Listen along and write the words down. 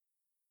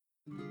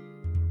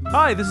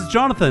Hi, this is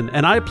Jonathan,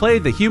 and I play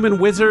the human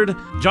wizard,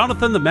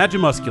 Jonathan the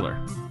Magimuscular.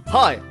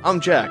 Hi,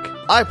 I'm Jack.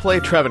 I play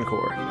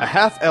Travancore, a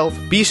half-elf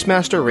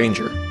Beastmaster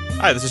Ranger.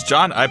 Hi, this is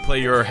John. I play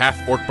your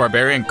half-orc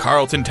barbarian,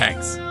 Carlton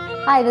Tanks.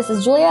 Hi, this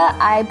is Julia.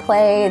 I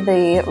play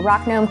the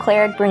rock gnome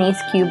cleric, Bernice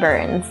Q.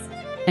 Burns.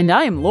 And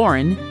I am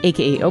Lauren,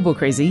 aka Obo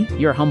Crazy,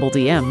 your humble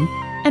DM,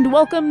 and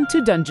welcome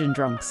to Dungeon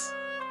Drunks.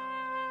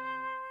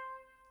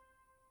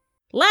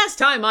 Last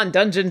time on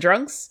Dungeon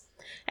Drunks,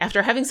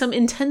 after having some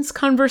intense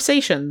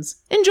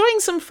conversations, enjoying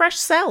some fresh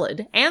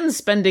salad, and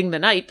spending the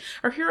night,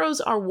 our heroes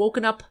are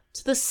woken up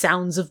to the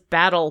sounds of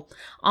battle.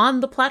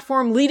 On the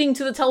platform leading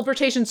to the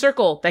teleportation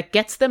circle that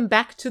gets them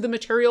back to the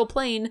material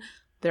plane,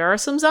 there are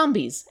some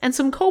zombies and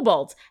some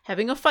kobolds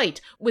having a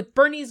fight with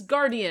Bernie's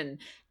guardian,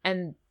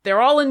 and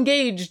they're all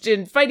engaged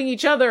in fighting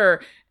each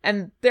other,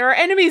 and there are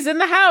enemies in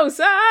the house!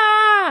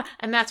 Ah!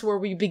 And that's where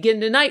we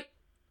begin tonight.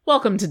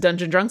 Welcome to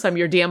Dungeon Drunks. I'm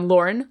your DM,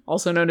 Lauren,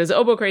 also known as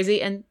Obo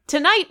Crazy, and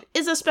tonight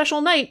is a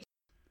special night.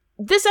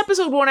 This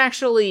episode won't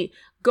actually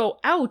go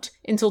out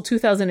until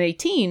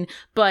 2018,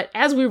 but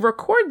as we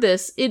record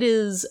this, it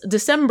is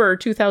December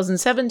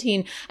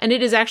 2017, and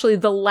it is actually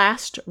the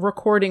last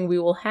recording we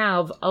will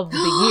have of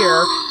the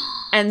year.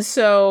 And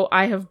so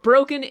I have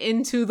broken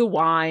into the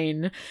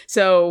wine.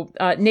 So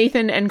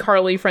Nathan and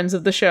Carly, friends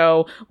of the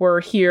show, were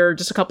here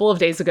just a couple of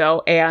days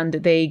ago, and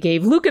they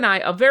gave Luke and I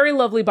a very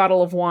lovely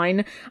bottle of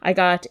wine. I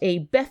got a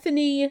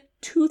Bethany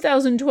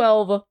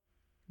 2012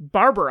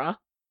 Barbara.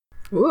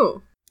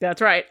 Ooh. That's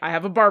right. I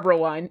have a Barbara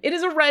wine. It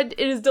is a red.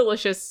 It is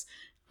delicious.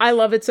 I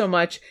love it so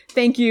much.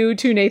 Thank you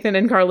to Nathan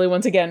and Carly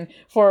once again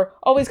for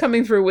always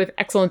coming through with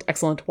excellent,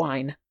 excellent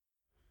wine.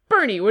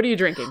 Bernie, what are you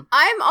drinking?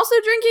 I'm also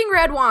drinking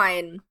red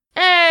wine.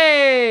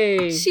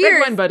 Hey! Cheers.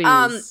 Red wine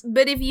buddies.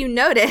 But if you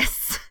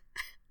notice,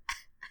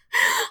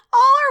 all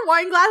our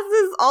wine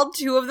glasses, all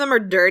two of them are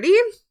dirty.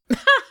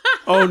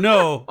 Oh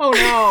no. Oh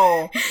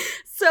no.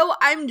 So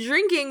I'm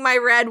drinking my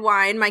red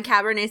wine, my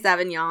Cabernet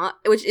Sauvignon,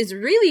 which is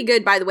really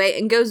good, by the way,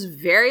 and goes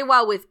very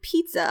well with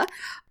pizza.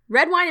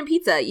 Red wine and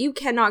pizza, you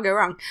cannot go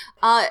wrong.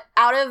 Out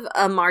of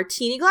a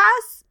martini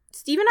glass.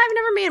 Steve and I have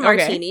never made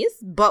martinis,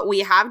 but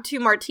we have two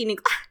martini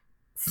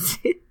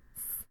glasses.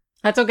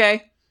 That's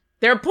okay.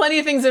 There are plenty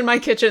of things in my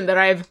kitchen that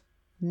I've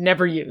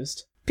never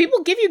used.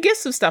 People give you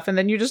gifts of stuff and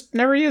then you just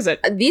never use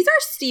it. These are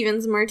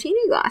Steven's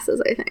martini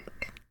glasses, I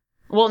think.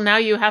 Well, now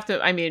you have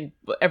to, I mean,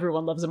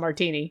 everyone loves a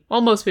martini.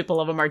 Well, most people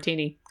love a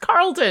martini.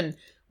 Carlton,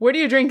 what are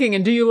you drinking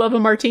and do you love a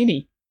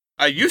martini?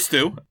 I used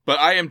to, but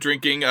I am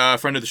drinking, a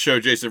friend of the show,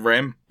 Jason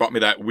Ram, brought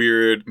me that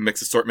weird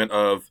mixed assortment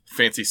of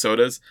fancy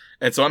sodas.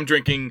 And so I'm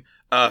drinking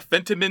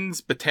Fentiman's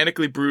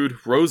Botanically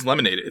Brewed Rose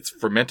Lemonade. It's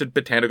fermented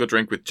botanical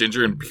drink with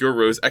ginger and pure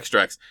rose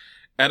extracts.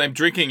 And I'm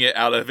drinking it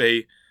out of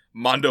a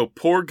Mondo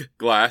Porg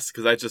glass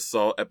because I just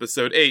saw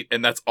episode 8,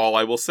 and that's all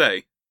I will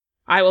say.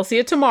 I will see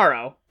it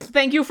tomorrow.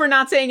 Thank you for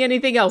not saying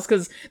anything else,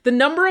 because the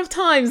number of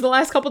times the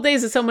last couple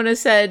days that someone has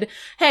said,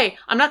 hey,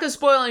 I'm not going to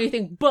spoil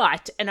anything,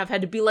 but, and I've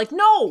had to be like,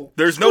 no!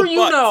 There's no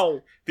buts.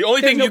 No. The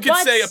only thing no you can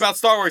buts. say about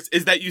Star Wars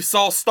is that you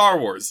saw Star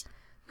Wars.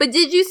 But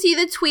did you see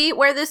the tweet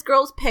where this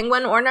girl's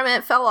penguin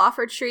ornament fell off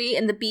her tree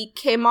and the beak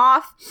came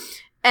off,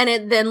 and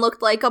it then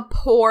looked like a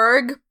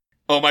porg?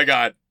 Oh my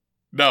god.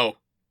 No.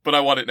 But I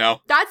want it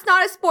now. That's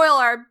not a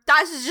spoiler.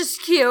 That's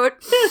just cute.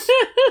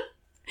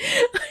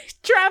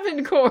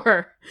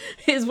 Travancore,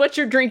 is what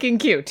you're drinking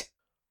cute?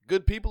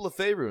 Good people of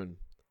Faerun,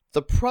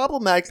 the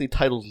problematically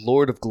titled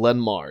Lord of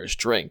Glenmar's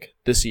drink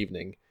this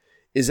evening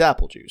is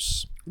apple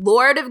juice.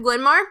 Lord of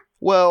Glenmar?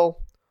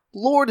 Well,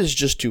 Lord is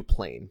just too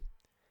plain.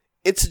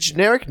 It's a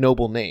generic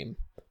noble name,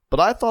 but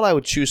I thought I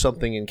would choose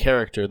something in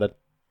character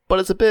but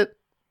it's a bit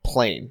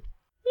plain.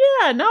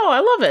 Yeah, no,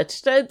 I love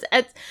it.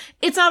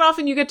 It's not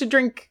often you get to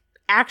drink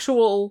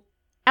actual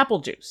apple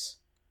juice.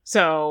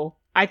 So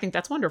I think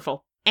that's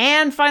wonderful.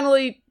 And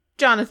finally,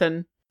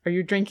 Jonathan, are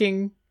you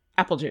drinking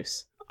apple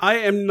juice? I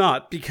am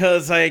not,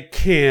 because I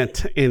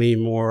can't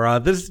anymore.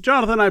 This is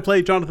Jonathan. I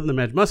play Jonathan the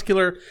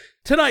Magimuscular.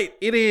 Tonight,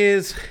 it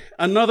is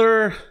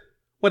another...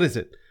 What is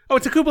it? Oh,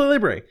 it's a Cuba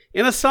Libre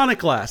in a Sonic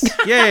glass.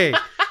 Yay!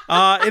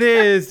 It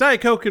is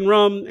Diet Coke and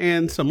rum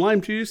and some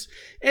lime juice.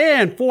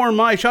 And for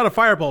my shot of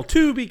Fireball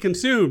to be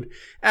consumed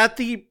at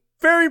the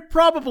very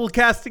probable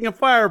casting of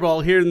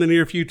Fireball here in the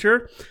near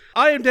future,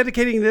 I am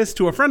dedicating this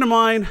to a friend of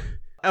mine,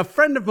 a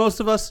friend of most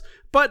of us,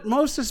 but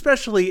most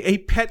especially a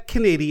pet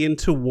Canadian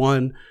to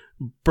one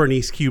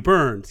Bernice Q.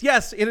 Burns.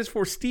 Yes, it is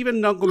for Stephen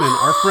Nungelman,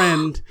 our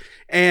friend,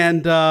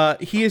 and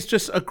he is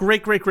just a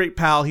great, great, great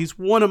pal. He's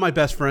one of my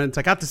best friends.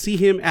 I got to see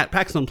him at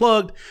PAX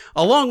Unplugged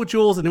along with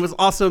Jules, and it was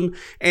awesome.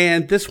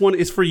 And this one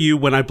is for you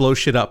when I blow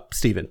shit up,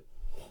 Stephen.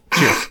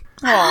 Cheers.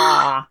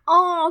 Aww.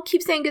 Oh,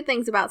 keep saying good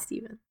things about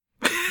Steven.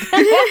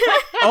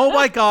 Oh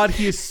my god,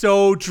 he is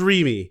so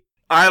dreamy.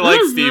 I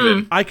like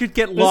Steven. I could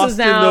get lost This is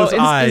now, in those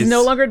eyes. It's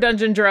no longer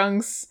Dungeon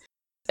Drunks.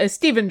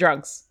 Steven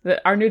Drunks,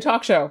 our new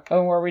talk show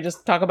where we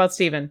just talk about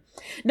Steven.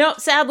 No,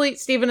 sadly,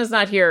 Steven is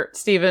not here.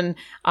 Steven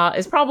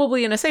is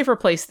probably in a safer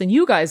place than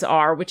you guys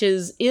are, which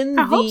is in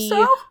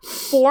the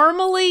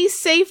formally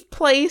safe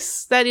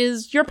place that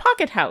is your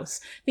pocket house.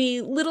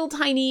 The little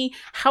tiny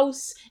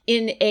house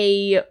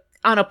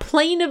on a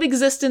plane of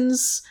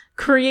existence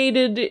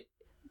created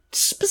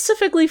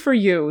specifically for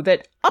you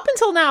that up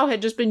until now had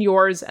just been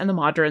yours and the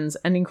Modrons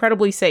and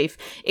incredibly safe.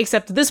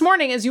 Except this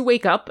morning as you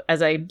wake up,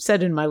 as I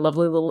said in my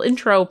lovely little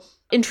intro,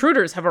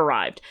 intruders have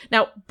arrived.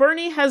 Now,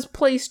 Bernie has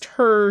placed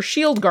her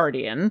shield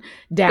guardian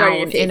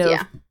down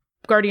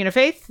Guardian of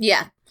Faith?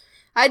 Yeah.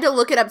 I had to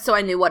look it up so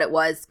I knew what it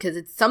was, because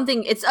it's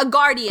a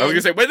guardian. I was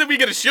gonna say, when did we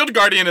get a shield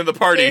guardian in the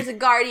party? There's a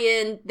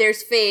guardian,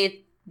 there's Faith,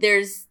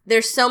 there's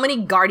so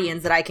many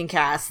guardians that I can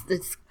cast.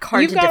 It's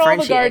hard to differentiate. You've got all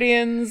the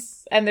guardians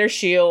and their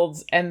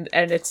shields, and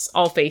it's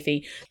all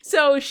faithy.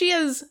 So she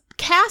has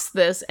cast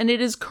this, and it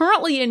is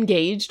currently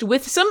engaged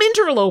with some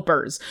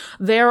interlopers.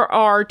 There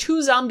are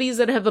 2 zombies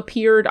that have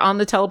appeared on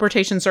the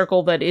teleportation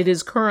circle that it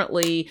is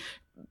currently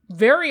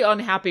very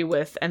unhappy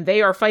with, and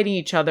they are fighting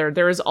each other.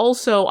 There is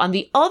also, on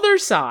the other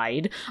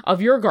side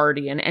of your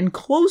guardian, and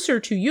closer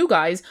to you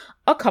guys,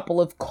 a couple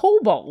of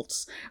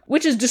kobolds,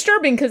 which is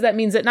disturbing because that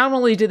means that not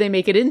only did they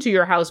make it into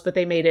your house, but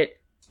they made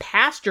it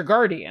past your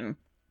guardian.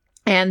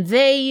 And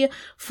they,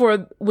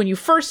 for when you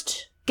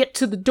first get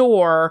to the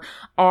door,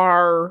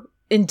 are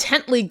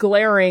intently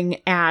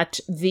glaring at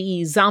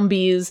the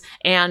zombies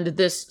and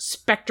this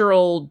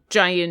spectral,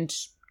 giant,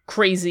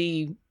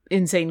 crazy,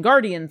 insane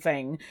guardian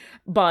thing.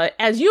 But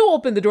as you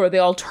open the door, they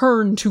all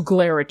turn to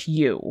glare at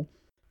you.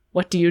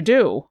 What do you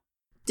do?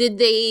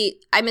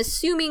 I'm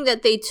assuming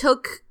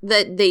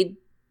that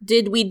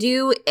did we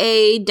do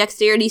a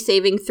dexterity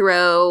saving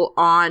throw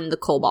on the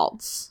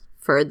kobolds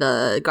for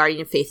the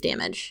Guardian of Faith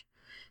damage?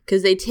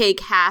 Because they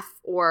take half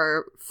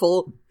or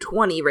full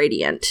 20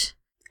 radiant.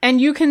 And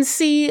you can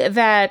see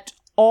that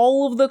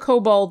all of the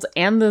kobolds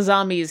and the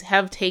zombies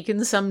have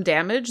taken some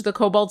damage. The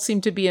kobolds seem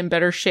to be in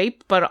better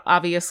shape, but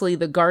obviously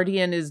the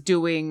Guardian is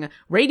doing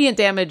radiant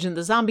damage and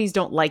the zombies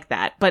don't like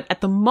that. But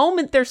at the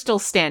moment, they're still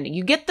standing.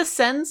 You get the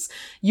sense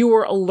you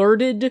were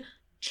alerted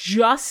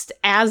just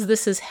as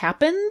this has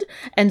happened,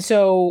 and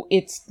so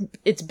it's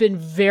been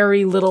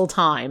very little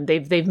time.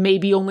 They've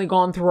maybe only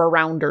gone through a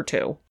round or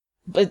two.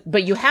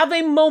 But you have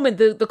a moment.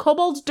 The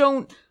kobolds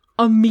don't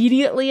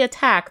immediately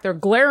attack. They're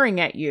glaring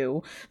at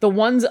you. The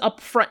ones up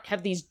front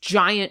have these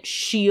giant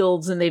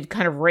shields, and they've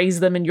kind of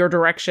raised them in your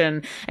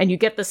direction, and you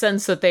get the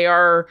sense that they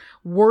are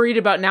worried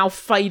about now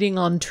fighting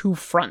on 2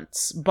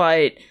 fronts,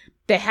 but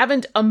they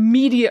haven't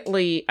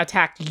immediately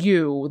attacked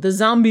you. The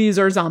zombies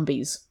are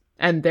zombies,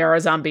 and there are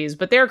zombies,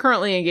 but they're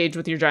currently engaged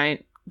with your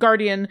giant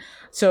guardian,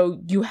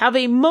 so you have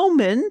a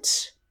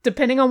moment,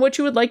 depending on what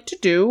you would like to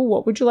do.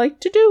 What would you like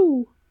to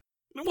do?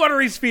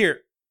 Watery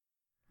sphere.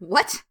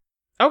 What?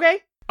 Okay.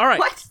 All right.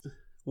 What?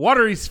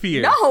 Watery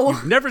sphere. No.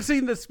 You've never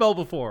seen this spell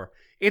before.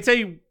 It's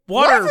a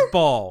water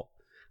ball.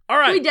 All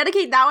right. Can we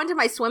dedicate that one to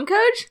my swim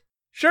coach?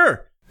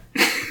 Sure.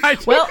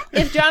 Well,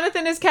 if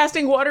Jonathan is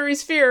casting Watery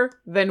Sphere,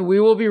 then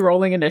we will be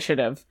rolling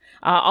initiative.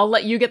 I'll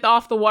let you get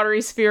off the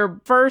Watery Sphere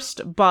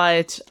first,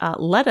 but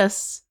let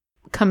us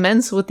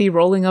commence with the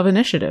rolling of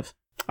initiative.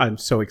 I'm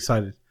so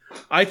excited.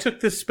 I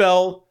took this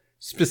spell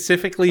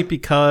specifically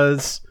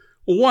because,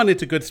 one,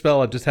 it's a good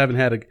spell. I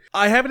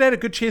haven't had a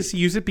good chance to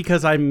use it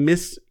because I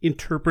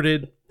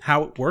misinterpreted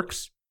how it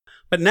works.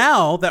 But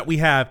now that we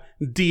have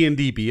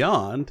D&D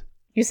Beyond...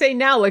 You say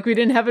now like we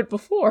didn't have it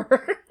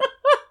before.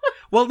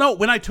 Well, no,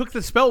 when I took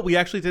the spell, we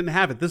actually didn't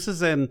have it. This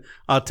is an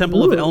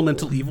Temple of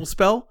Elemental Evil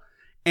spell.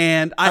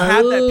 And I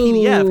have that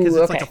PDF because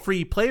it's like a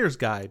free player's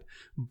guide.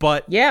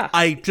 But yeah,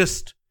 I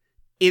just...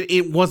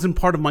 It wasn't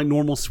part of my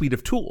normal suite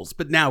of tools,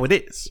 but now it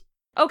is.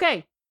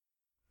 Okay.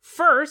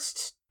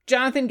 First,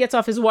 Jonathan gets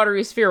off his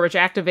Watery Sphere, which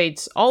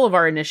activates all of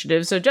our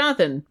initiatives. So,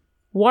 Jonathan,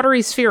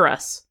 Watery Sphere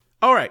us.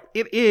 All right.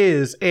 It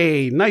is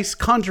a nice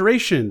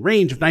conjuration,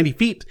 range of 90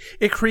 feet.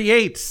 It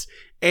creates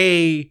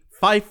a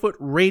 5-foot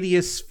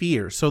radius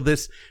sphere. So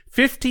this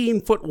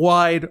 15-foot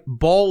wide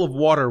ball of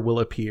water will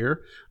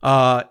appear.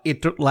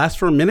 It lasts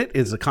for a minute.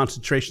 It is a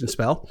concentration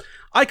spell.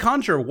 I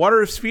conjure a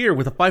water sphere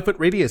with a 5-foot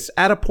radius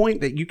at a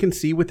point that you can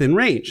see within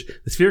range.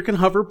 The sphere can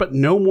hover, but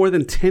no more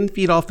than 10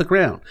 feet off the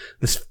ground.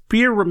 The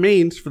sphere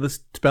remains for the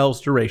spell's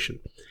duration.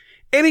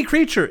 Any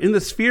creature in the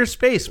sphere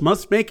space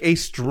must make a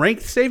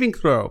strength saving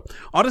throw.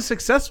 On a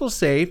successful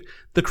save,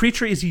 the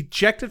creature is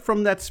ejected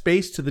from that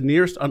space to the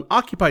nearest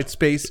unoccupied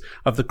space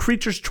of the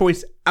creature's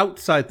choice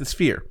outside the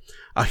sphere.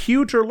 A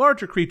huge or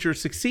larger creature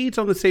succeeds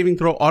on the saving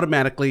throw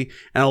automatically,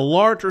 and a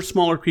large or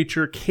smaller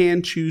creature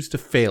can choose to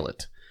fail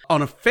it.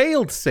 On a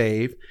failed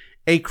save,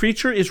 a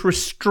creature is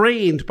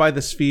restrained by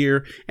the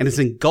sphere and is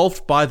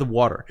engulfed by the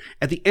water.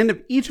 At the end of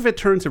each of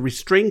its turns, a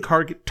restrained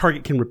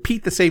target can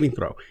repeat the saving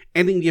throw,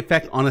 ending the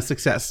effect on a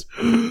success.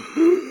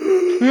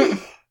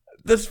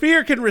 The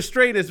sphere can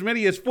restrain as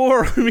many as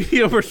 4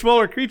 medium or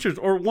smaller creatures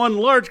or 1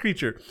 large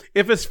creature.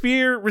 If a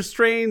sphere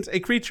restrains a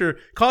creature,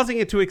 causing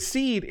it to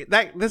exceed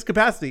this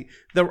capacity,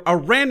 a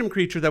random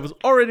creature that was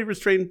already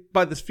restrained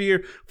by the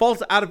sphere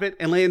falls out of it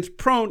and lands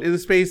prone in the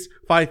space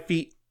 5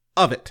 feet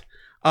of it.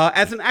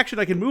 As an action,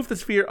 I can move the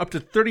sphere up to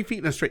 30 feet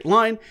in a straight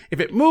line. If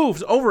it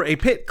moves over a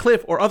pit,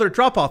 cliff, or other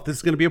drop-off, this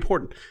is going to be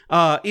important.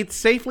 It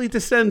safely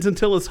descends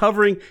until it's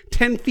hovering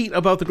 10 feet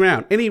above the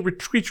ground. Any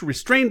creature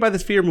restrained by the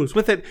sphere moves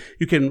with it.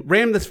 You can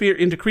ram the sphere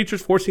into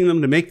creatures, forcing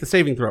them to make the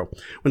saving throw.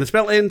 When the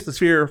spell ends, the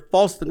sphere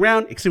falls to the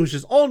ground,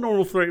 extinguishes all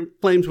normal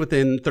flames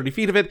within 30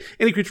 feet of it.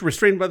 Any creature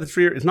restrained by the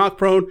sphere is knocked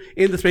prone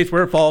in the space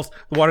where it falls.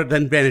 The water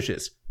then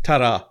vanishes.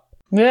 Ta-da.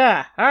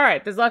 Yeah. All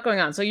right. There's a lot going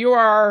on. So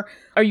are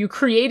you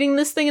creating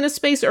this thing in a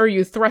space, or are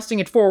you thrusting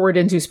it forward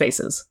into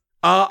spaces?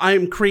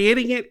 I'm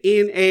creating it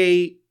in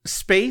a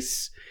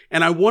space,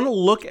 and I want to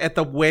look at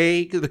the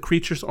way the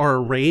creatures are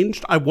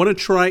arranged. I want to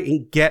try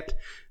and get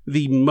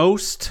the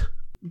most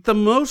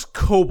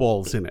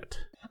kobolds in it.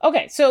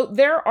 Okay, so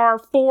there are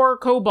 4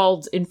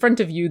 kobolds in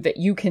front of you that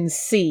you can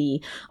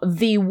see.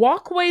 The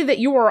walkway that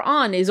you are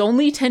on is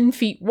only 10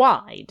 feet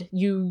wide.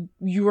 You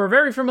are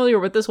very familiar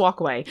with this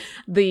walkway.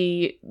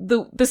 The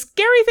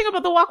scary thing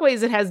about the walkway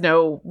is it has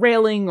no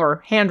railing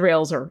or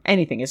handrails or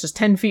anything. It's just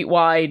 10 feet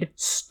wide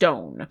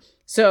stone.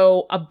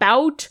 So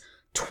about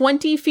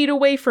 20 feet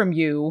away from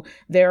you,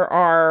 there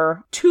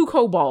are 2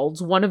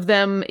 kobolds. One of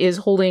them is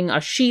holding a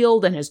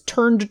shield and has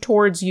turned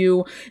towards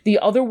you. The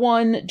other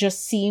one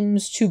just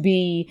seems to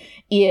be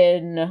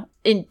in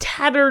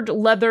tattered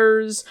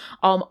leathers.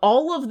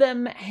 All of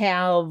them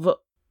have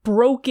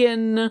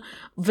broken,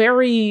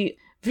 very,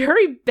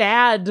 very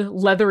bad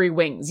leathery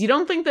wings. You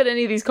don't think that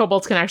any of these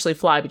kobolds can actually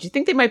fly, but you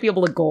think they might be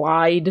able to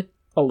glide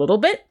a little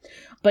bit.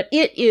 But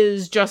it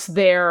is just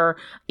there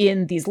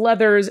in these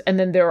leathers, and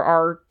then there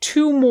are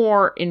 2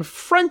 more in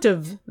front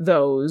of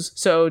those.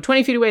 So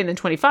 20 feet away and then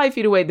 25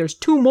 feet away, there's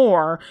 2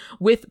 more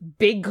with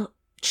big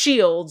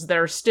shields that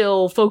are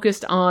still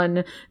focused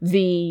on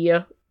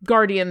the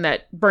guardian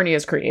that Bernie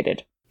has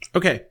created.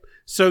 Okay,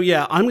 so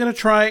yeah, I'm going to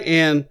try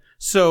and...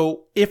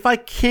 So if I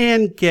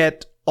can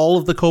get all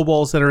of the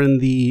kobolds that are on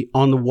the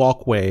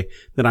walkway,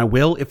 then I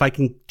will. If I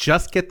can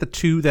just get the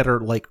 2 that are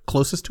like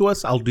closest to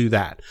us, I'll do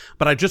that.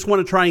 But I just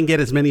want to try and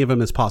get as many of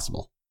them as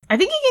possible. I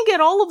think you can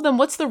get all of them.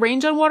 What's the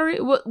range on water?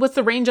 What's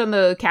the range on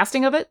the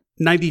casting of it?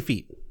 90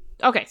 feet.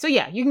 Okay, so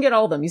yeah, you can get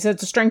all of them. You said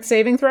it's a strength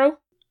saving throw?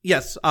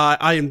 Yes,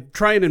 I am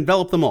trying to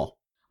envelop them all.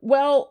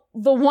 Well,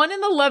 the one in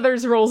the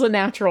leathers rolls a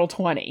natural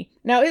 20.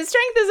 Now, his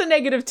strength is a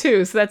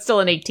 -2, so that's still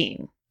an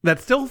 18. That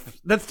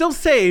still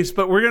saves,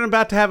 but we're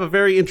about to have a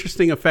very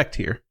interesting effect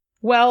here.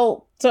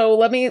 Well, so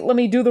let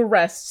me do the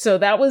rest. So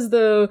that was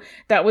the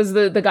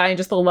guy in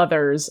just the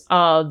leathers.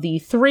 The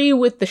 3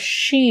 with the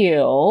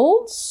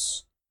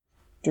shields.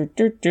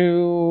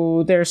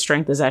 Their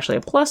strength is actually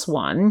a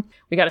 +1.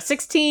 We got a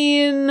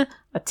 16,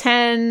 a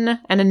 10,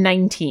 and a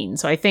 19.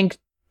 So I think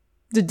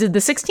did the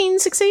 16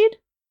 succeed?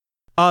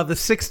 The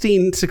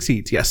 16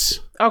 succeeds. Yes.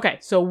 Okay,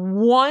 so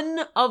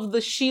one of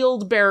the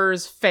shield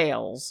bearers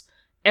fails.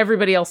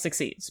 Everybody else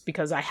succeeds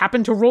because I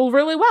happen to roll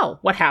really well.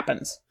 What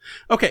happens?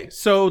 Okay,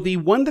 so the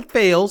one that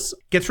fails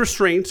gets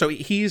restrained, so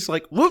he's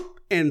like, whoop,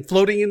 and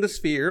floating in the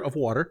sphere of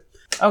water.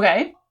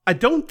 Okay. I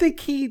don't think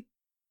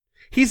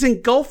he's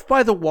engulfed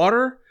by the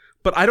water,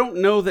 but I don't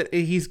know that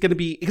he's going to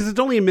be, because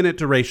it's only a minute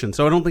duration,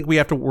 so I don't think we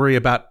have to worry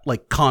about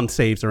like con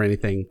saves or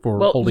anything for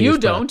holding his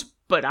breath. Well, you don't,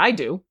 but I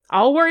do.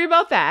 I'll worry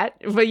about that.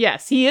 But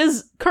yes, he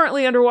is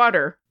currently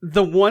underwater.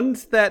 The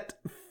ones that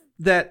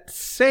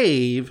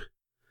save...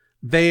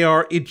 They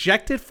are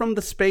ejected from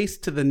the space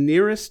to the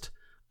nearest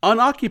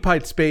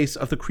unoccupied space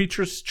of the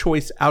creature's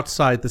choice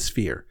outside the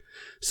sphere.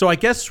 So I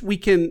guess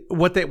what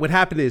would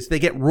happen is they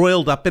get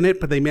roiled up in it,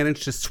 but they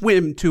manage to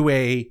swim to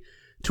a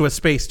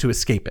space to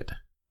escape it.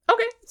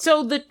 Okay.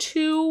 So the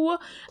 2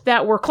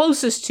 that were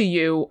closest to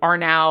you are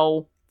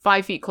now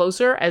 5 feet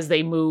closer as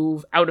they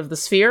move out of the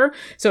sphere.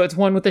 So it's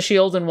one with the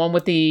shield and one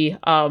with the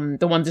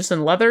one just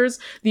in leathers.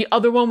 The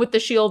other one with the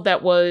shield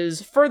that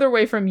was further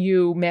away from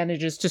you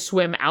manages to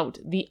swim out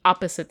the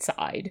opposite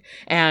side.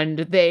 And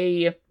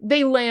they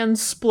land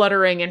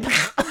spluttering and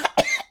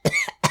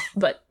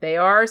but they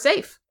are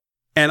safe.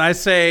 And I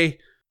say,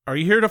 are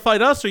you here to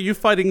fight us or are you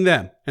fighting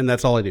them? And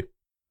that's all I do.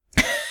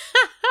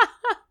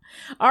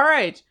 All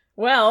right.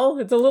 Well,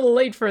 it's a little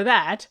late for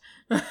that,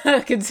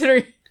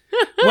 considering...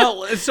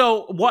 Well,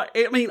 so what?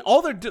 I mean,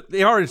 all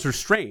they are is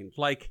restrained.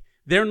 Like,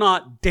 they're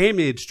not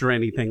damaged or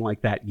anything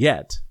like that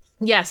yet.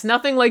 Yes,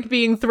 nothing like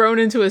being thrown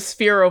into a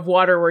sphere of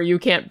water where you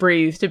can't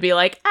breathe to be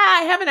like,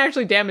 I haven't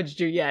actually damaged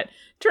you yet.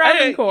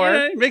 Travancore.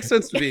 Yeah, it makes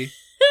sense to me.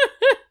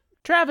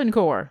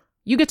 Travancore,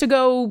 you get to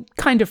go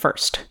kind of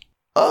first.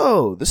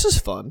 Oh, this is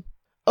fun.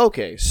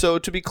 Okay, so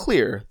to be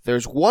clear,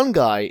 there's one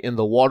guy in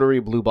the watery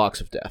blue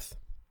box of death.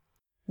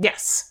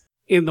 Yes.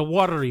 In the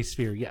watery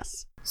sphere,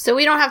 yes. So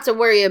we don't have to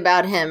worry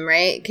about him,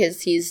 right?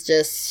 Because he's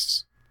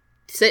just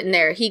sitting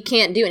there. He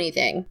can't do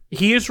anything.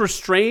 He is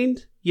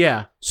restrained?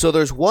 Yeah. So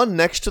there's one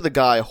next to the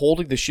guy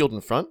holding the shield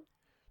in front,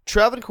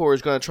 Travancore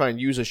is going to try and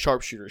use a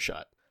sharpshooter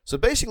shot. So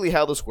basically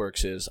how this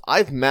works is,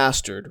 I've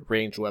mastered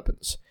ranged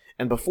weapons,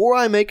 and before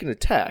I make an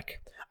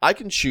attack, I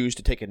can choose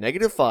to take a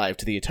 -5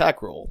 to the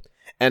attack roll,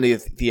 and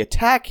if the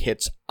attack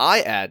hits,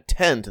 I add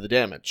 10 to the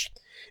damage.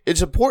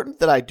 It's important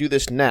that I do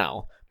this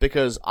now,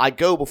 because I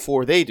go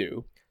before they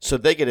do, so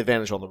they get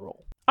advantage on the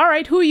roll. All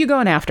right, who are you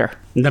going after?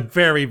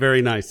 Very,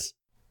 very nice.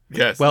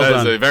 Yes, Well that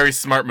done. is a very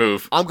smart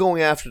move. I'm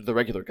going after the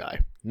regular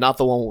guy, not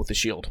the one with the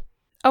shield.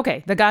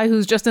 Okay, the guy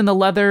who's just in the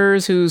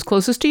leathers who's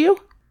closest to you?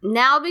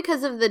 Now,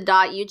 because of the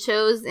dot you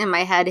chose, in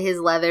my head, his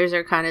leathers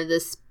are kind of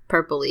this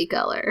purpley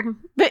color.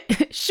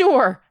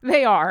 Sure,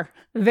 they are.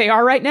 They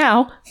are right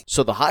now.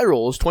 So the high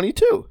roll is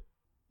 22.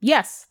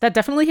 Yes, that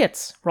definitely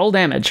hits. Roll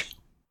damage.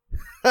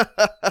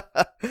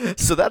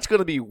 So that's going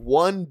to be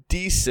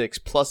 1d6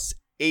 plus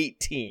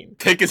 18.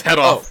 Take his head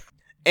off.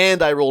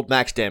 And I rolled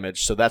max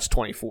damage, so that's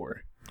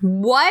 24.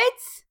 What?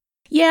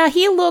 Yeah,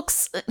 he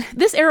looks...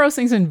 This arrow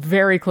sinks in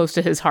very close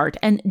to his heart,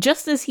 and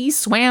just as he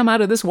swam out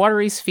of this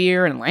watery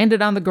sphere and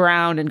landed on the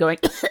ground and going...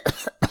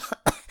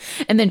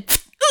 and then...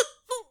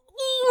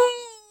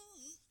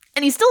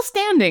 and he's still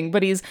standing,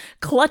 but he's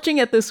clutching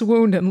at this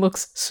wound and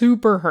looks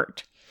super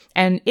hurt.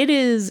 And it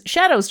is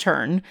Shadow's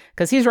turn,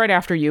 because he's right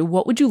after you.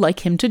 What would you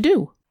like him to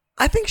do?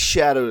 I think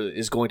Shadow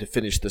is going to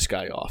finish this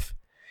guy off.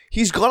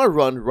 He's going to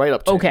run right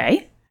up to him.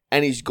 Okay,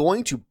 And he's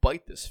going to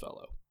bite this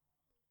fellow.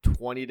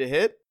 20 to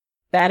hit.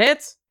 that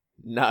hits.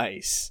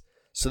 Nice.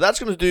 So that's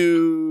going to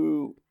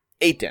do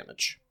 8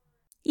 damage.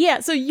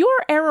 Yeah, so your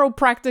arrow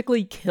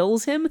practically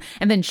kills him,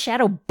 and then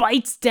Shadow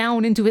bites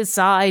down into his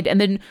side, and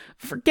then,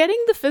 forgetting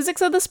the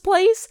physics of this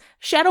place,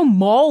 Shadow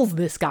mauls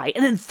this guy,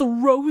 and then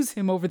throws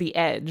him over the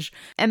edge.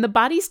 And the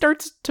body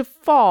starts to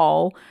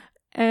fall,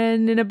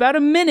 and in about a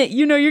minute,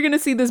 you know you're going to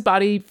see this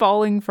body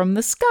falling from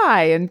the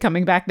sky and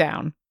coming back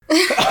down.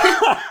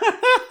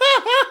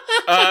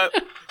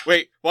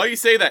 Wait, while you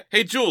say that,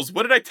 hey Jules,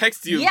 what did I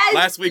text you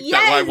last week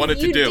that I wanted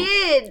to do?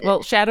 Did.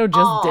 Well, Shadow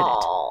just did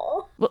it.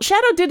 Well,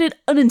 Shadow did it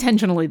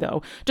unintentionally,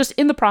 though. Just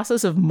in the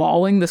process of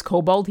mauling this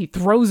kobold, he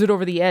throws it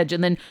over the edge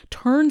and then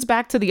turns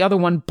back to the other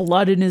one,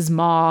 blood in his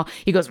maw.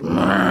 He goes,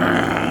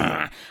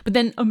 "Rrrr." But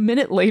then a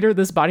minute later,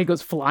 this body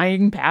goes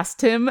flying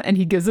past him, and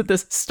he gives it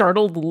this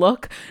startled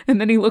look, and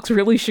then he looks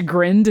really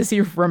chagrined as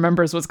he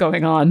remembers what's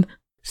going on.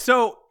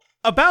 So,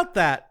 about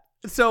that,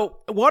 so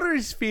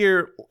watery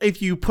sphere,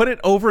 if you put it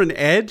over an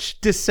edge,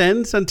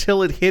 descends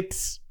until it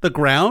hits the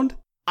ground.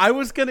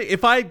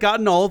 If I had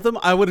gotten all of them,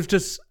 I would have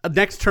just,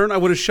 next turn, I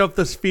would have shoved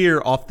the sphere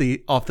off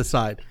the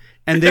side.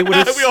 And they would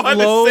have We all had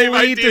the same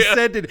slowly idea.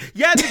 descended.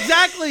 Yes,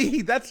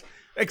 exactly.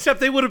 Except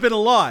they would have been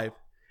alive.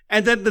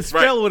 And then the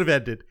spell would have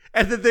ended.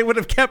 And then they would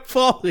have kept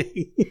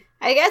falling.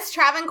 I guess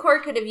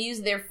Travancore could have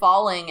used their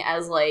falling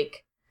as,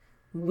 like,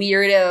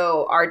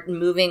 weirdo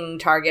moving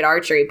target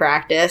archery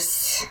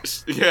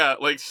practice. Yeah,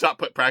 like shot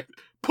put practice.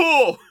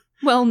 Pull!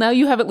 Well, now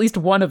you have at least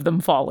one of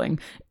them falling.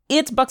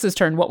 It's Bucks'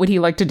 turn. What would he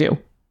like to do?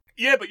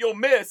 Yeah, but you'll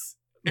miss.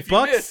 If you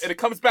Bucks- miss and it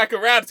comes back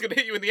around, it's gonna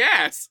hit you in the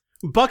ass.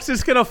 Bucks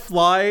is going to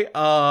fly,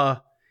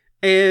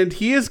 and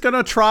he is going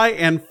to try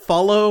and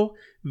follow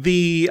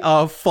the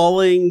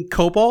falling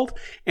kobold,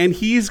 and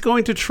he's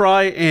going to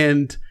try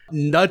and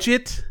nudge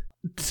it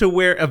to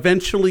where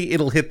eventually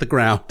it'll hit the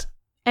ground.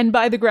 And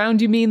by the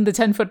ground, you mean the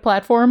 10-foot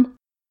platform?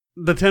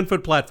 The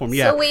 10-foot platform,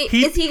 yeah. So wait,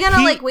 is he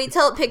gonna wait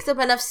till it picks up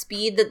enough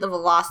speed that the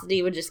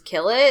velocity would just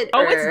kill it? Oh,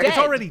 or- it's dead. It's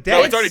already dead.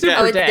 No, it's already super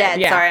dead. Oh, it's dead,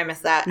 dead. yeah. Sorry, I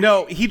missed that.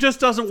 No, he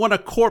just doesn't want a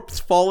corpse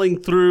falling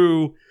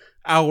through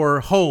our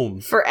home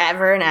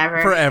Forever and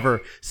ever. forever.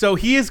 So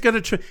he is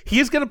gonna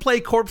play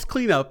corpse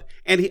cleanup,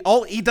 and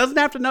he doesn't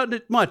have to nudge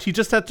it much. He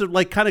just has to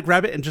like kind of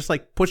grab it and just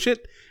like push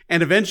it,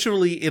 and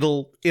eventually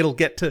it'll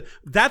get to.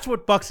 That's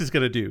what Bucks is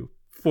gonna do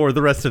for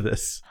the rest of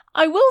this.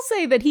 I will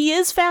say that he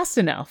is fast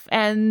enough,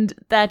 and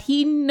that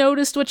he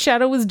noticed what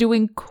Shadow was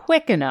doing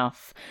quick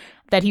enough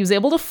that he was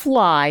able to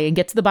fly and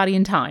get to the body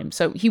in time.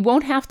 So he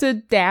won't have to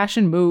dash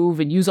and move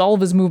and use all of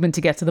his movement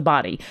to get to the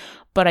body.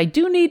 But I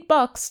do need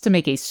Bucks to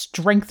make a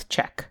strength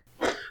check.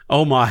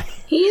 Oh my!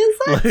 He is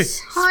a tiny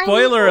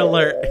Spoiler boy.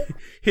 alert: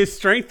 his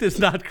strength is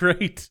not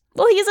great.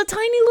 Well, he is a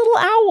tiny little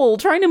owl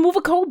trying to move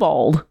a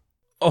kobold.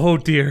 Oh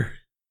dear.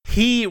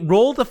 He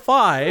rolled a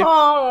 5,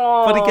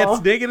 Oh. but he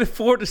gets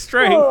 -4 to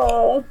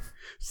strength.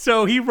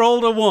 So he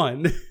rolled a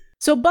 1.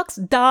 So Bucks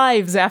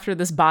dives after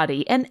this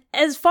body, and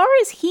as far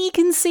as he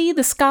can see,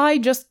 the sky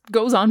just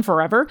goes on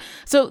forever.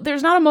 So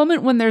there's not a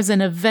moment when there's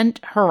an event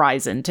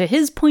horizon. To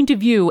his point of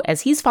view,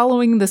 as he's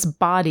following this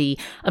body,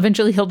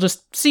 eventually he'll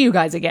just see you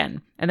guys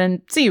again, and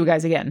then see you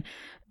guys again.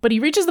 But he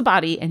reaches the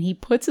body, and he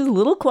puts his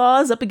little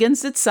claws up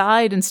against its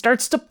side and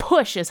starts to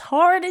push as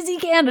hard as he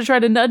can to try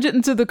to nudge it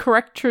into the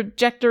correct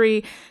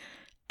trajectory.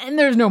 And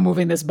there's no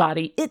moving this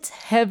body. It's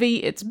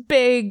heavy, it's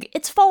big,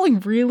 it's falling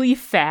really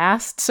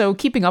fast, so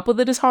keeping up with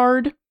it is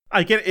hard.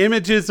 I get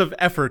images of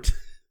effort.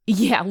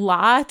 Yeah,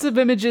 lots of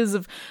images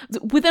of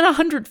within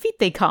 100 feet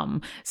they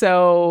come.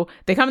 So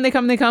they come and they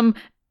come and they come,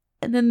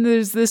 and then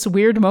there's this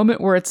weird moment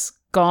where it's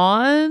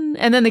gone,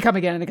 and then they come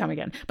again and they come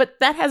again. But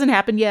that hasn't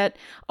happened yet.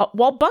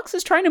 While Bucks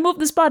is trying to move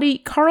this body,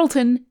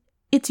 Carlton,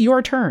 it's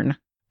your turn.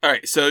 All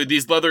right, so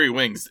these leathery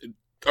wings,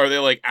 are they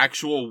like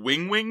actual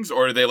wings,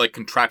 or are they like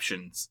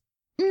contraptions?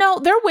 No,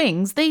 they're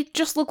wings. They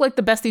just look like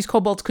the best these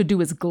kobolds could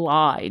do is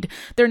glide.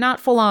 They're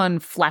not full-on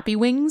flappy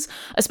wings.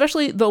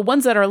 Especially the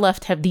ones that are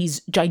left have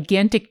these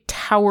gigantic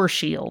tower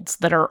shields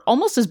that are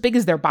almost as big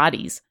as their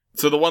bodies.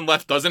 So the one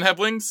left doesn't have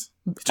wings?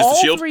 It's just All a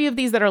shield? 3 of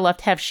these that are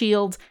left have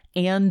shields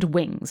and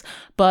wings.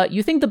 But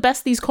you think the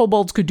best these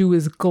kobolds could do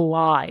is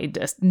glide.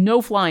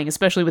 No flying,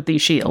 especially with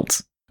these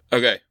shields.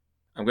 Okay,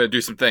 I'm going to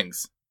do some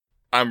things.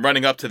 I'm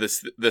running up to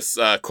this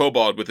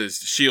kobold with his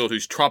shield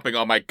who's tromping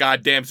on my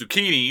goddamn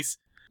zucchinis.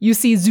 You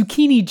see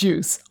zucchini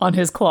juice on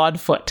his clawed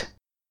foot.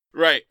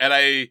 Right, and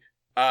I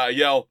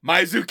yell,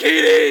 "My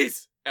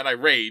zucchinis!" And I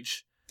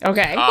rage.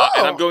 Okay.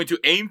 And I'm going to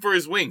aim for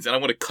his wings, and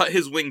I'm going to cut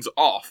his wings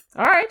off.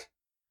 All right.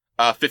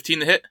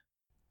 15 to hit.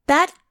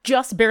 That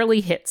just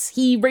barely hits.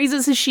 He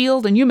raises his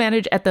shield, and you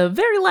manage at the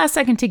very last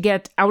second to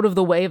get out of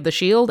the way of the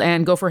shield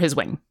and go for his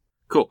wing.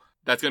 Cool.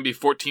 That's going to be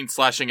 14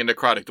 slashing and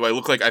necrotic. Do I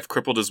look like I've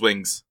crippled his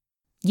wings?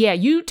 Yeah,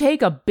 you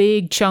take a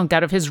big chunk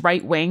out of his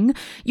right wing.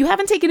 You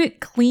haven't taken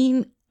it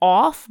clean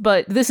off,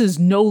 but this is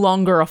no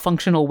longer a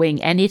functional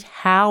wing, and it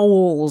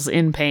howls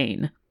in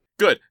pain.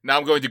 Good. Now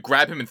I'm going to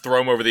grab him and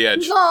throw him over the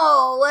edge.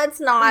 No, let's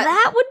not.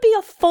 That would be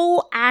a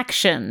full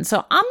action,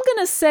 so I'm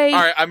gonna say...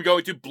 Alright, I'm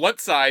going to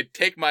blunt side,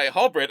 take my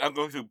halberd, I'm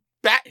going to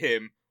bat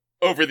him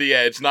over the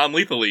edge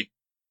non-lethally.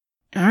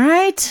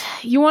 Alright,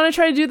 you want to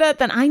try to do that?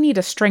 Then I need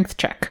a strength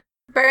check.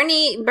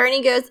 Bernie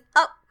goes,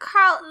 oh,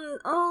 Carlton,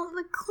 oh,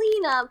 the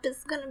cleanup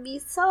is gonna be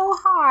so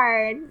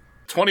hard.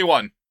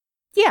 21.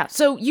 Yeah,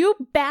 so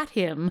you bat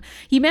him.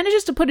 He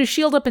manages to put his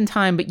shield up in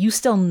time, but you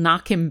still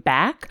knock him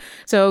back.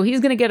 So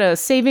he's going to get a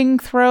saving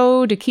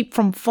throw to keep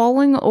from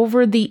falling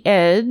over the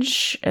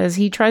edge as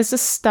he tries to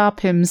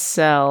stop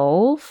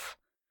himself.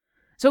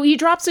 So he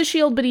drops his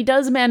shield, but he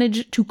does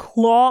manage to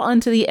claw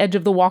onto the edge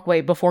of the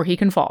walkway before he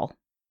can fall.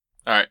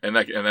 Alright, and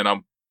then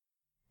I'll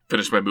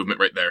finish my movement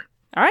right there.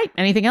 All right,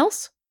 anything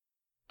else?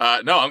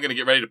 No, I'm going to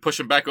get ready to push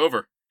him back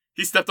over.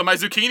 He stepped on my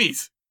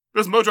zucchinis.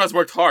 Those Modras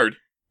worked hard.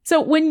 So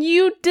when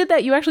you did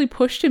that, you actually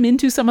pushed him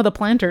into some of the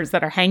planters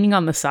that are hanging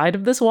on the side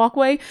of this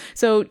walkway.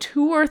 So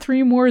 2 or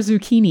 3 more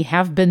zucchini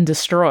have been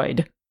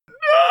destroyed.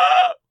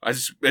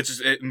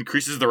 It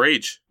increases the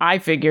rage. I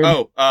figured.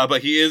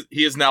 But he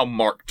is now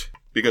marked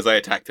because I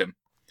attacked him.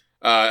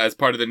 As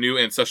part of the new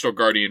Ancestral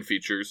Guardian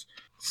features,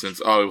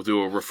 since I will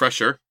do a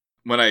refresher.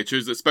 When I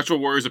choose the Spectral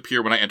Warriors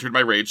appear when I entered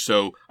my rage,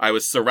 so I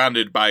was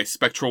surrounded by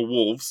Spectral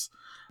Wolves.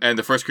 And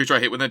the first creature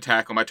I hit with an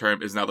attack on my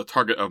turn is now the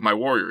target of my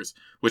warriors,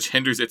 which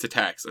hinders its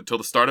attacks. Until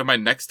the start of my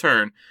next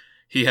turn,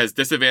 he has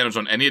disadvantage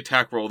on any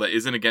attack roll that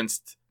isn't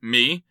against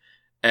me.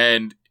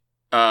 And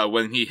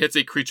when he hits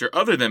a creature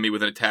other than me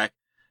with an attack,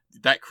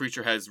 that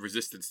creature has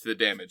resistance to the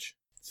damage.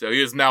 So he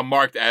is now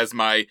marked as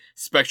my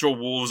spectral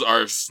wolves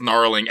are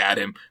snarling at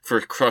him for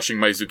crushing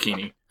my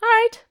zucchini. All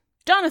right.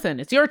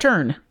 Jonathan, it's your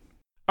turn.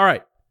 All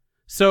right.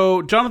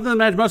 So Jonathan the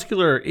Mad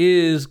Muscular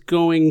is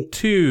going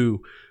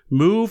to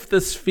move the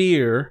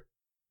sphere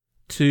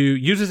to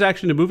use his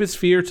action to move his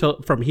sphere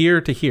from here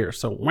to here.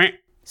 So,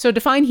 So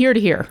define here to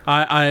here.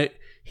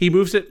 He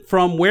moves it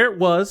from where it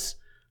was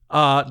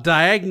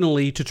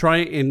diagonally to try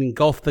and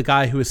engulf the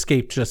guy who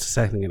escaped just a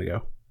second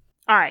ago.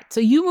 All right. So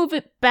you move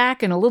it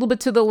back and a little bit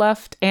to the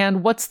left.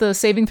 And what's the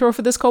saving throw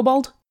for this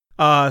kobold?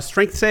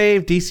 Strength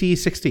save, DC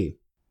 16.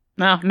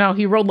 No,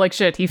 he rolled like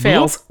shit. He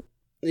fails. Nope.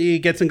 He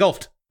gets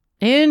engulfed.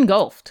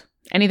 Engulfed.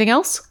 Anything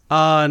else?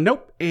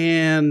 Nope.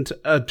 And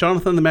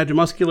Jonathan the Magic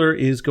Muscular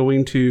is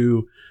going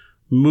to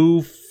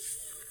move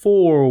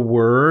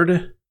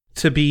forward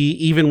to be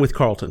even with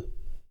Carlton.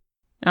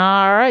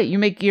 All right. You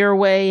make your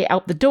way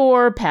out the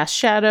door, past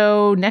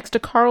Shadow, next to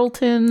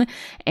Carlton,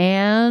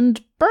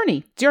 and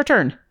Bernie. It's your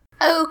turn.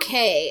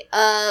 Okay,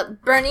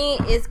 Bernie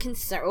is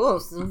concerned. Oh,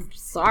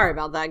 sorry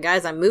about that,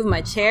 guys. I moved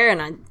my chair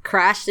and I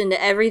crashed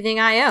into everything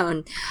I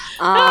own.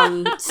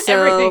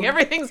 So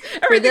everything's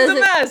a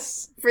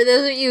mess. For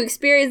those of you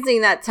experiencing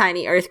that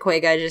tiny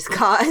earthquake I just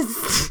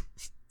caused,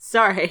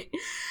 sorry.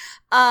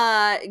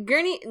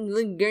 Gurney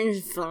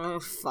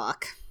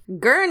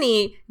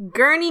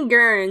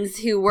Gurns,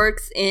 who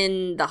works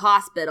in the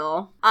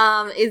hospital,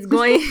 is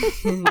going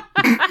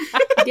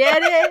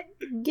get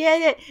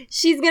it.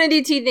 She's gonna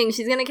do 2 things.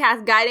 She's gonna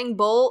cast Guiding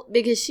Bolt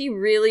because she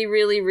really,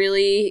 really,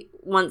 really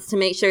wants to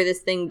make sure this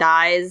thing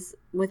dies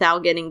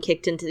without getting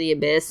kicked into the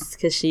abyss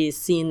because she's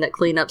seen that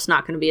cleanup's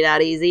not going to be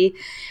that easy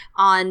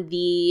on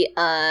the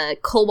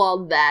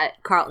kobold that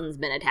Carlton's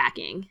been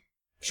attacking.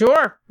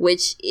 Sure.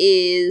 Which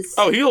is...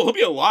 Oh, he'll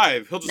be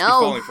alive. He'll just be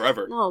falling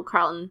forever. No,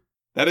 Carlton.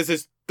 That is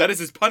his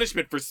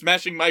punishment for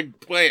smashing my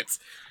plants.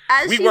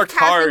 As we she's worked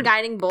casting hard.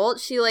 Guiding Bolt,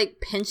 she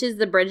pinches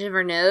the bridge of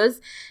her nose,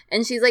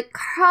 and she's like,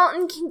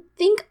 Carlton, can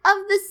think of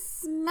the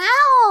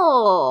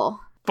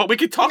smell. But we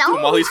could talk to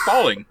him while he's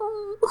falling.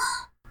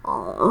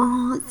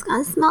 Oh, it's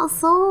gonna smell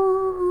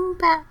so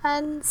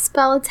bad.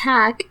 Spell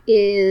attack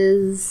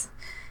is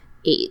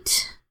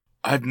 8.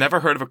 I've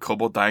never heard of a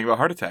kobold dying of a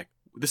heart attack.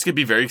 This could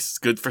be very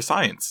good for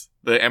science.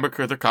 The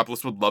Ambercurther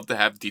Copolis would love to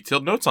have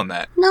detailed notes on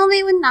that. No,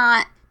 they would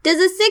not. Does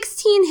a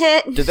 16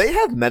 hit? Do they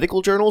have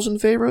medical journals in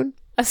Faerun?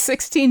 A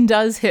 16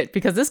 does hit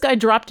because this guy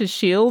dropped his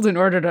shield in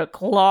order to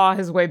claw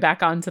his way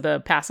back onto the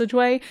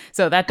passageway.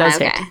 So that does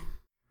hit.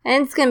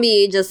 And it's going to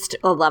be just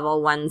a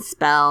level 1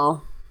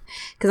 spell.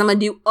 Because I'm going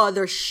to do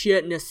other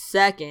shit in a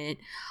second.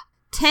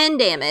 10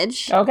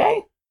 damage.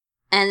 Okay.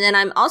 And then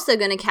I'm also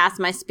going to cast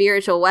my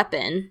spiritual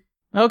weapon.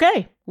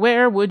 Okay.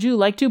 Where would you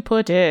like to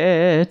put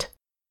it?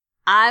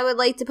 I would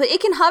like to put... It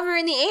can hover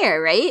in the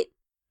air, right?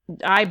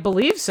 I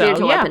believe so,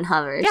 Spiritual yeah. weapon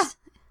hovers. Yeah.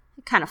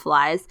 It kind of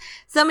flies.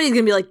 Somebody's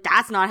going to be like,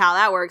 that's not how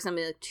that works. I'm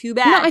going to be like, too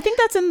bad. No, I think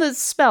that's in the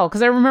spell,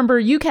 because I remember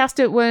you cast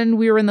it when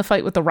we were in the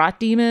fight with the rot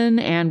demon,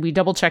 and we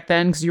double-checked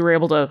then because you were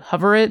able to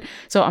hover it.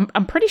 So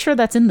I'm pretty sure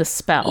that's in the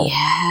spell.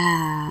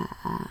 Yeah.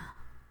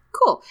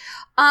 Cool.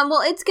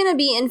 Well, it's going to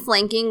be in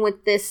flanking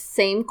with this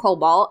same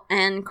Cobalt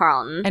and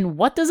Carlton. And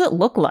what does it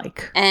look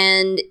like?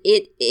 And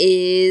it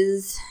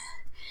is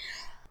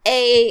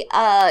a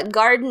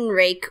garden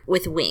rake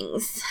with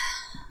wings.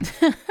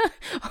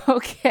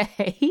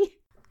 Okay.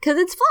 Because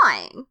it's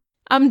flying.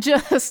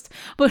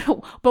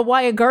 But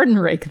why a garden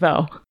rake,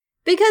 though?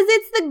 Because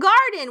it's the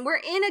garden. We're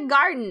in a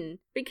garden.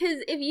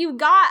 Because if you've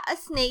got a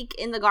snake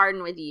in the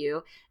garden with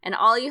you, and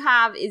all you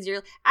have is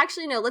your...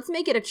 Actually, no, let's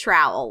make it a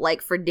trowel,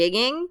 like for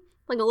digging.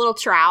 Like a little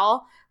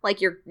trowel,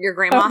 like your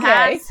grandma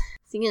has.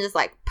 So you can just,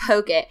 like,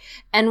 poke it.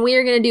 And we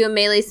are going to do a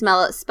melee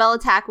spell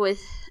attack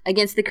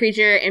against the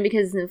creature, and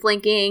because it's in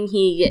flanking,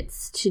 he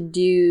gets to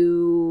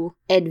do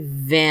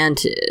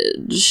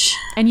advantage.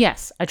 And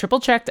yes, I triple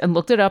checked and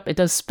looked it up. It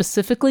does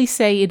specifically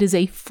say it is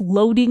a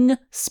floating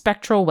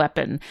spectral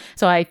weapon.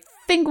 So I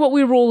think what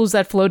we roll is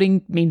that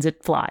floating means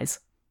it flies.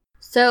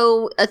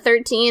 So a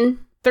 13.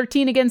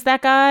 13 against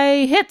that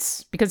guy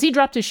hits because he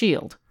dropped his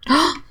shield.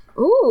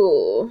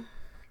 Ooh,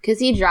 because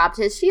he dropped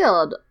his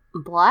shield.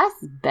 Bless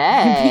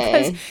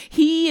Bay. Because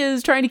he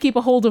is trying to keep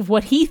a hold of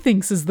what he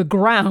thinks is the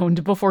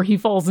ground before he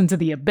falls into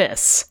the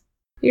abyss.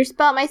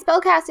 My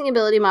spellcasting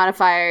ability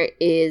modifier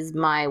is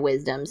my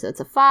wisdom, so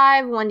it's a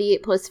 5.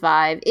 1d8 plus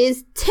 5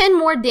 is 10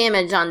 more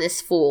damage on this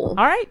fool.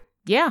 All right.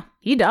 Yeah,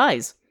 he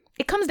dies.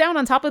 It comes down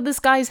on top of this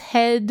guy's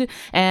head,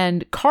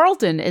 and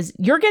Carlton, as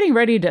you're getting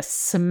ready to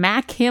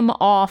smack him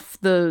off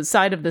the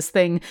side of this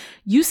thing,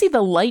 you see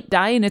the light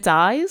die in its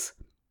eyes,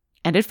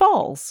 and it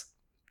falls.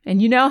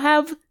 And you now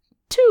have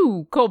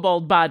 2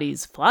 kobold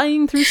bodies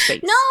flying through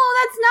space. No,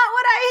 that's not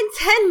what I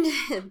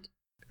intended.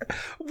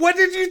 What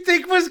did you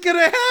think was going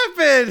to happen?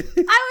 I was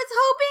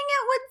hoping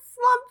it would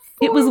slump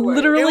forward. It was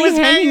literally It was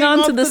hanging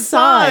on off to the the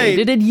side. side.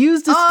 It had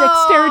used its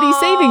dexterity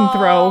saving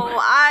throw.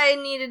 I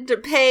needed to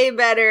pay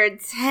better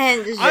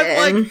attention.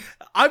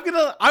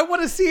 I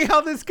want to see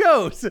how this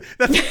goes.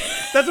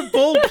 That's a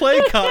bold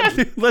play,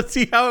 Con. Let's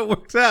see how it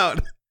works out.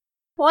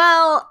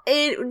 Well,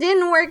 it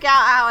didn't work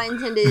out how I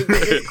intended.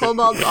 This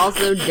kobold's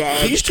also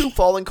dead. These 2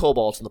 fallen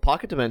kobolds in the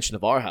pocket dimension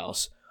of our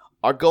house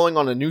are going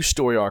on a new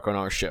story arc on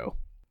our show.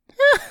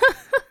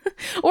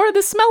 Or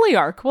the smelly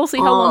arc. We'll see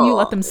how long you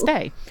let them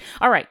stay.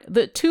 All right,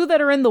 the 2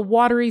 that are in the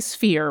watery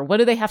sphere, what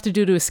do they have to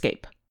do to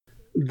escape?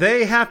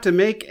 They have to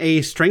make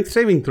a strength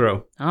saving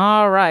throw.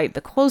 All right,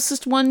 the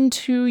closest one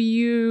to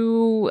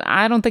you,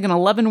 I don't think an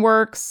 11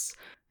 works,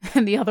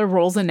 and the other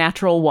rolls a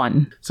natural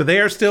 1. So they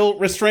are still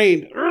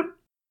restrained.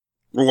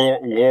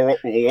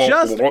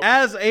 Just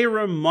as a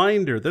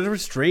reminder, there's a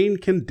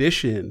restrained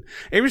condition.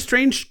 A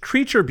restrained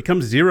creature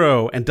becomes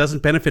 0 and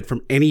doesn't benefit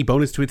from any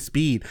bonus to its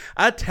speed.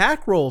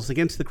 Attack rolls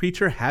against the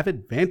creature have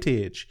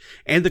advantage,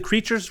 and the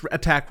creature's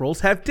attack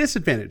rolls have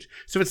disadvantage.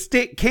 So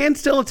it can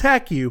still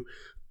attack you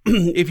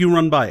if you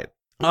run by it.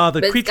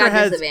 The creature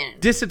has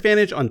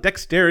disadvantage on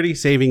dexterity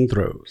saving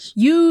throws.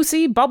 You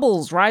see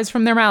bubbles rise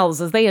from their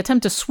mouths as they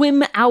attempt to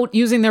swim out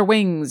using their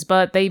wings,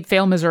 but they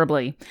fail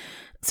miserably.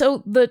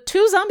 So the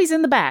 2 zombies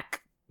in the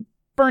back,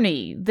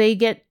 Bernie, they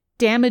get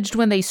damaged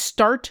when they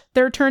start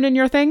their turn in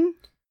your thing?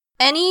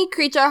 Any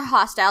creature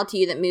hostile to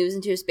you that moves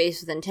into a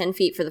space within 10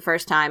 feet for the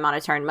first time on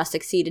a turn must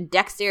succeed a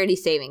dexterity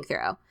saving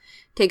throw.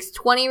 Takes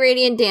 20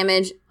 radiant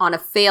damage on a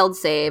failed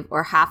save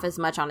or half as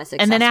much on a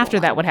successful And then after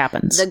one. that, what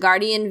happens? The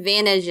guardian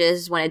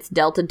vanishes when it's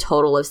dealt a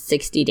total of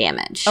 60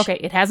 damage. Okay,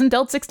 it hasn't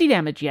dealt 60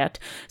 damage yet,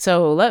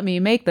 so let me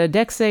make the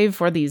dex save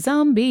for the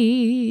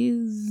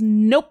zombies.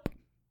 Nope.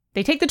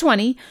 They take the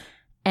 20,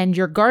 and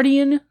your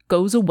guardian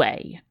goes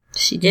away.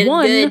 She did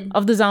One good.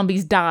 of the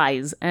zombies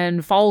dies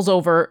and falls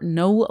over,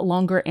 no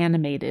longer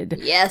animated.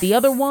 Yes. The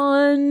other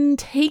one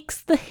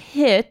takes the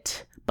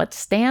hit, but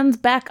stands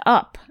back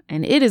up,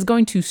 and it is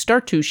going to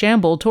start to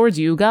shamble towards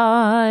you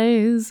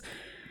guys.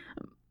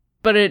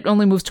 But it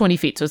only moves 20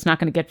 feet, so it's not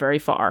going to get very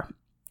far.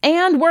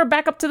 And we're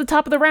back up to the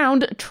top of the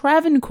round.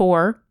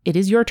 Travancore, it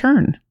is your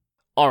turn.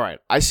 Alright,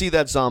 I see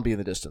that zombie in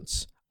the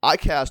distance. I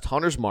cast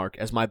Hunter's Mark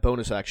as my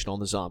bonus action on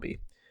the zombie.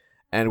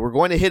 And we're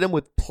going to hit him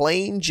with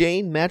Plain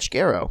Jane Magic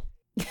Arrow.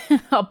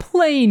 A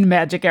plain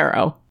magic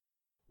arrow.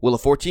 Will a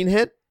 14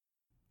 hit?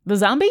 The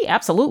zombie?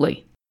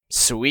 Absolutely.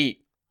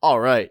 Sweet.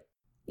 Alright.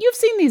 You've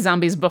seen these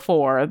zombies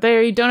before.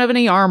 They don't have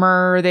any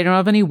armor. They don't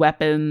have any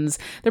weapons.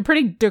 They're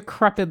pretty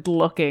decrepit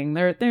looking.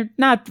 They're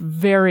not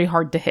very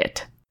hard to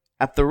hit.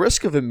 At the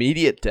risk of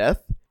immediate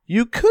death,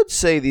 you could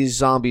say these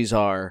zombies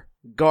are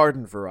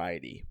garden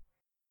variety.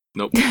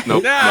 Nope.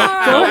 Nope. Go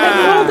ahead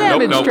and roll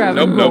damage,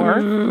 Travancore.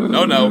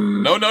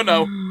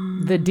 No.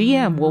 The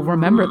DM will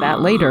remember that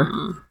later.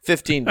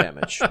 15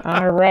 damage.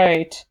 All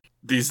right.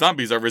 These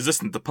zombies are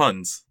resistant to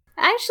puns.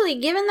 Actually,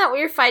 given that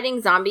we're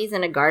fighting zombies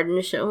in a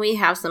garden, shouldn't we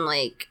have some,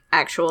 like,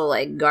 actual,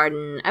 like,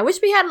 garden? I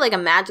wish we had, like, a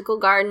magical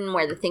garden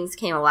where the things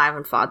came alive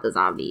and fought the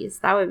zombies.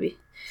 That would be...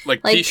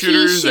 Like Like pea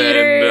shooters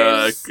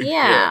and...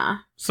 yeah.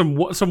 Some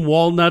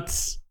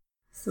walnuts.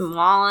 Some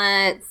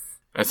walnuts.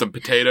 And some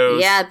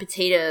potatoes. Yeah,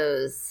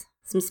 potatoes.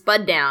 Some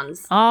spud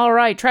downs. All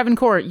right,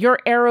 Travancore, your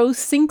arrow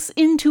sinks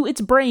into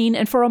its brain,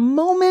 and for a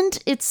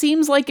moment, it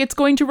seems like it's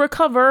going to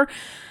recover,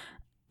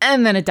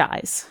 and then it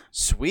dies.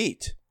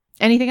 Sweet.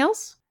 Anything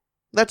else?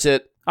 That's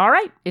it. All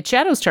right, it's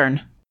Shadow's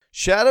turn.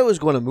 Shadow is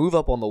going to move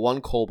up on the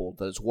one kobold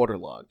that is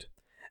waterlogged.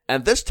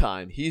 And this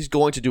time, he's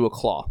going to do a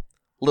claw.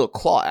 A little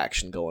claw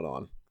action going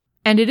on.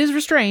 And it is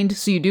restrained,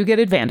 so you do get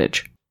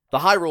advantage. The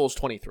high roll is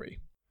 23.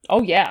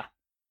 Oh, yeah.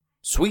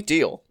 Sweet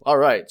deal. All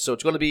right, so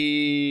it's going to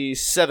be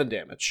 7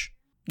 damage.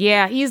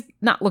 Yeah, he's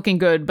not looking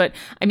good, but,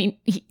 I mean,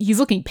 he's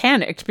looking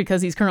panicked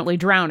because he's currently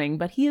drowning,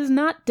 but he is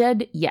not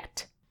dead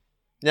yet.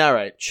 All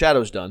right,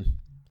 Shadow's done.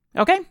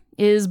 Okay,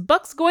 is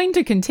Bucks going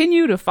to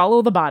continue to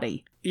follow the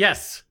body?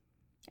 Yes.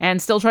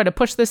 And still try to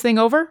push this thing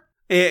over?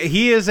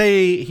 He is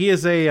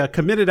a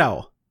committed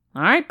owl.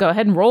 All right, go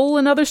ahead and roll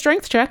another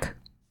strength check.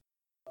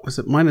 Was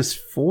it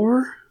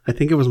 -4? I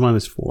think it was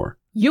 -4.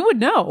 You would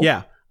know.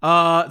 Yeah.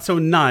 So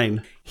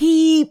 9.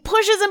 He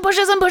pushes and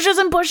pushes and pushes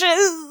and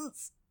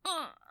pushes.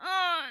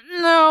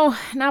 No,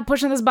 not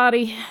pushing this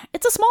body.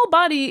 It's a small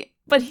body,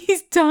 but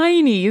he's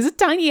tiny. He's a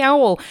tiny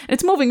owl, and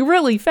it's moving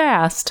really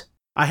fast.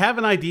 I have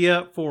an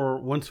idea for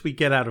once we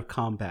get out of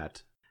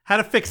combat. How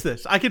to fix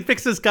this. I can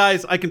fix this,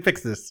 guys. I can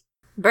fix this.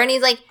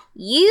 Bernie's like,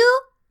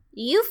 you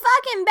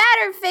fucking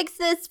better fix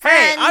this,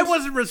 friend. Hey, I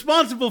wasn't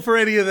responsible for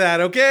any of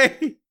that,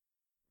 okay?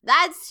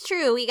 That's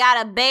true. We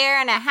got a bear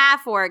and a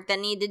half-orc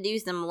that need to do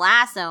some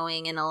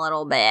lassoing in a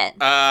little bit.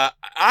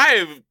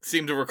 I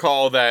seem to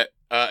recall that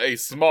a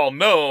small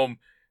gnome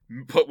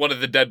put one of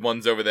the dead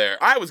ones over there.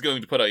 I was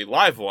going to put a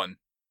live one.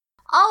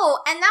 Oh,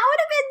 and that would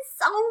have been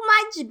so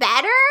much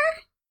better?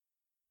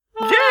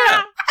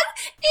 Yeah!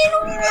 In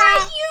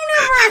what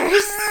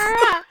universe?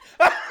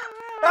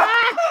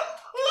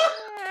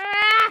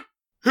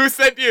 Who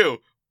sent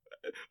you?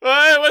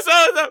 What's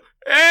up?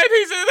 And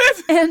he said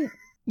this. And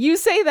you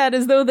say that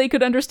as though they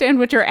could understand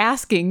what you're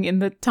asking in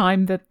the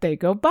time that they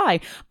go by.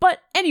 But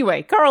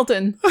anyway,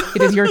 Carlton,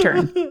 it is your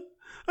turn.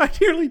 I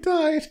nearly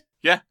died.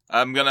 Yeah,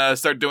 I'm gonna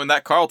start doing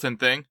that Carlton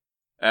thing.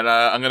 And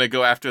I'm gonna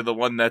go after the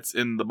one that's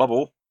in the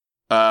bubble.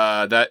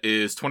 That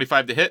is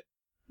 25 to hit.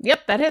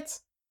 Yep, that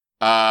hits.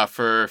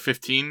 For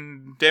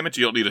 15 damage.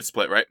 You don't need a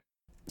split, right?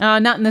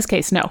 Not in this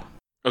case, no.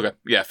 Okay,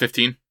 yeah,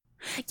 15.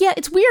 Yeah,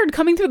 it's weird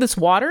coming through this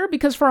water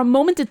because for a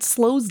moment it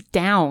slows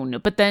down,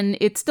 but then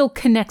it still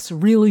connects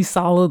really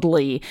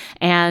solidly,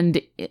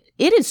 and it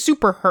is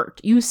super hurt.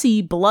 You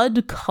see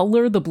blood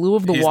color the blue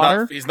of the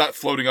water. He's not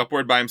floating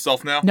upward by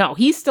himself now? No,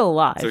 he's still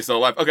alive. So he's still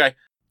alive. Okay.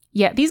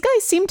 Yeah, these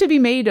guys seem to be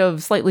made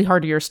of slightly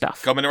hardier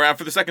stuff. Coming around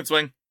for the second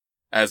swing.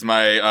 As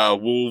my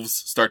wolves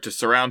start to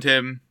surround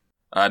him.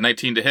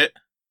 19 to hit.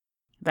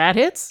 That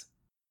hits.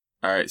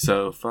 Alright,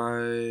 so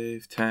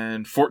 5,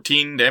 10,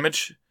 14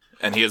 damage.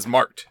 And he is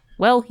marked.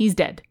 Well, he's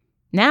dead.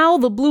 Now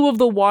the blue of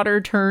the water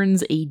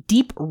turns a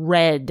deep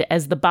red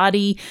as the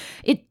body,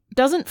 it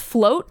doesn't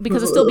float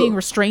because it's still being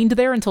restrained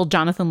there until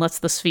Jonathan lets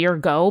the sphere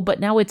go, but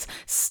now it's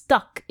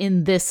stuck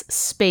in this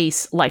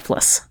space,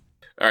 lifeless.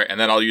 Alright, and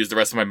then I'll use the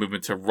rest of my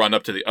movement to run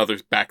up to the other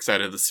backside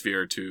of the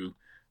sphere to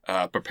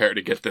prepare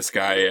to get this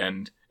guy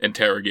and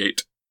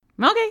interrogate.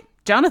 Okay,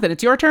 Jonathan,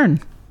 it's your turn.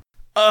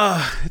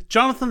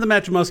 Jonathan the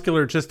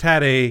Magimuscular just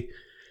had a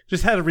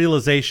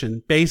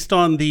realization based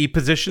on the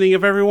positioning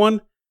of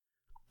everyone.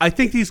 I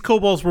think these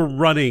kobolds were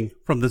running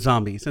from the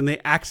zombies, and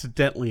they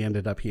accidentally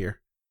ended up here.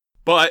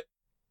 But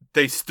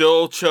they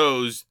still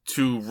chose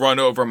to run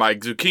over my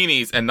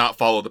zucchinis and not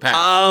follow the path.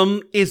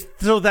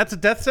 So that's a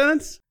death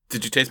sentence?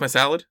 Did you taste my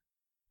salad?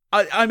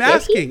 I'm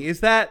asking,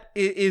 is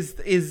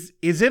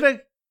it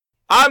a...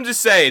 I'm just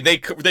saying,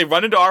 they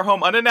run into our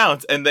home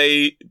unannounced, and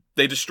they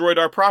destroyed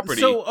our property.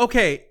 So,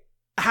 okay,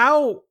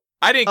 how...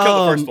 I didn't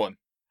kill the first one.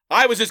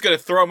 I was just going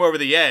to throw him over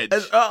the edge.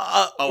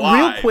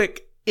 Alive. Real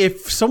quick,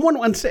 if someone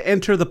wants to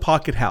enter the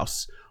pocket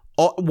house,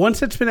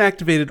 once it's been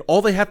activated,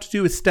 all they have to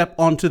do is step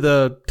onto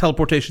the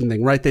teleportation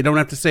thing, right? They don't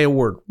have to say a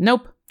word.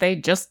 Nope, they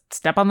just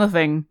step on the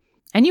thing.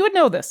 And you would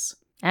know this.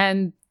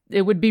 And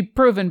it would be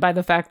proven by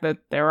the fact that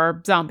there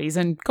are zombies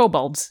and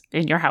kobolds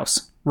in your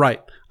house.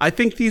 Right. I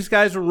think these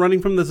guys are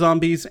running from the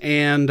zombies,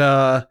 and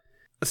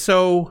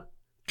so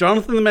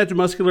Jonathan the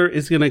Magimuscular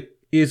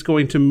is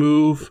going to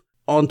move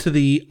onto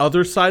the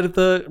other side of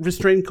the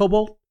restrained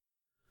kobold.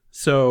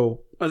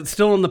 So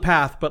still on the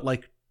path, but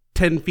like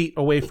 10 feet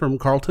away from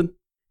Carlton.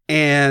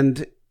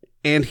 And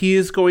he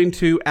is going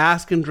to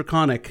ask in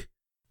Draconic,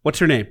 what's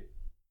your name?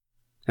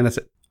 And that's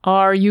it.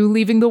 Are you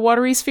leaving the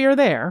watery sphere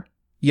there?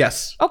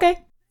 Yes.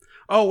 Okay.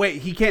 Oh,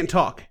 wait, he can't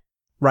talk.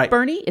 Right.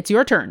 Bernie, it's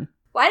your turn.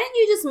 Why didn't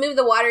you just move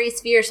the watery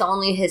sphere so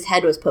only his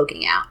head was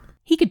poking out?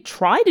 He could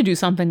try to do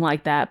something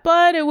like that,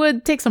 but it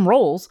would take some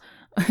rolls.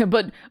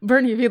 But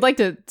Bernie, if you'd like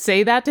to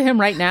say that to him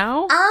right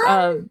now,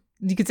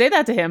 you could say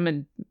that to him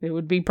and it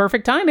would be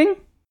perfect timing.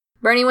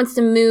 Bernie wants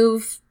to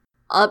move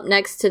up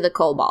next to the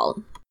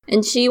kobold.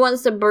 And she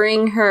wants to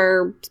bring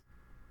her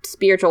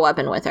spiritual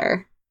weapon with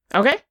her.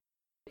 Okay.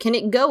 Can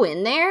it go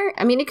in there?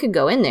 I mean, it could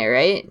go in there,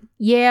 right?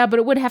 Yeah, but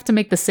it would have to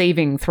make the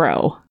saving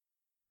throw.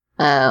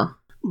 Oh.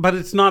 But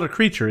it's not a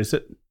creature, is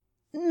it?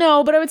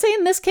 No, but I would say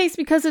in this case,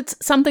 because it's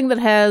something that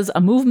has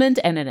a movement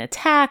and an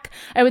attack,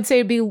 I would say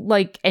it'd be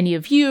like any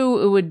of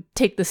you, it would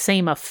take the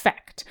same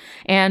effect.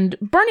 And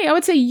Bernie, I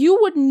would say you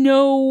would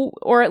know,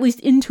 or at least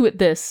intuit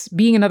this,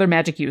 being another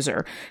magic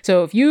user.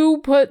 So if you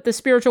put the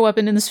spiritual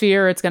weapon in the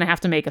sphere, it's going to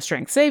have to make a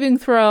strength saving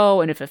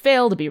throw, and if it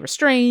failed, it'd be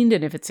restrained,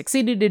 and if it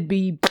succeeded, it'd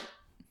be...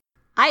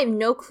 I have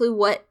no clue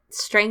what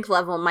strength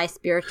level my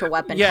spiritual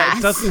weapon has. Yeah,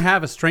 it doesn't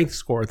have a strength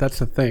score. That's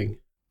the thing.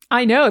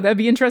 I know, that'd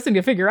be interesting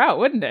to figure out,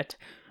 wouldn't it?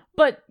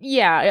 But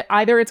yeah,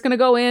 either it's going to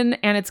go in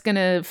and it's going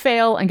to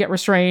fail and get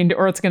restrained,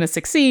 or it's going to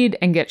succeed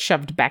and get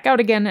shoved back out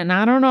again. And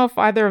I don't know if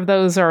either of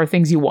those are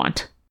things you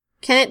want.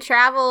 Can it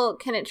travel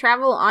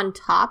on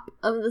top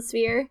of the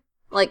sphere?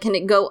 Like, can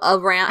it go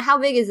around? How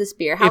big is the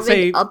sphere? How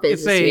big up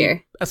is the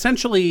sphere?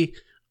 Essentially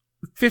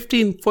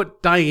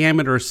 15-foot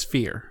diameter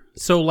sphere.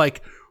 So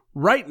like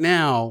right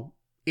now,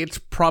 it's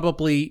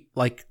probably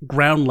like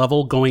ground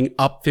level going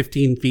up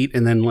 15 feet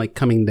and then like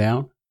coming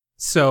down.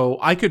 So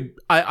I could,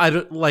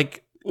 I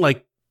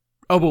like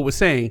Obo was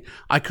saying,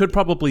 I could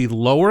probably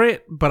lower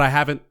it, but I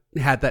haven't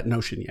had that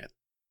notion yet.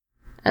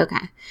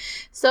 Okay.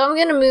 So I'm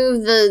going to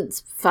move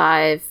the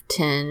 5,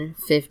 10,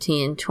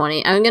 15,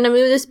 20. I'm going to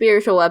move the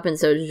spiritual weapon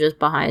so it's just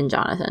behind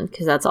Jonathan,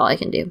 because that's all I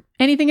can do.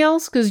 Anything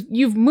else? Because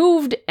you've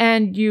moved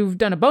and you've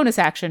done a bonus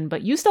action,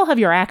 but you still have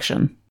your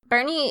action.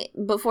 Bernie,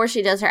 before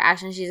she does her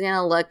action, she's going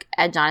to look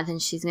at Jonathan.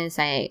 She's going to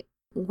say,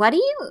 what do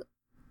you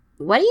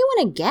want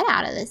to get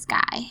out of this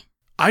guy?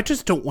 I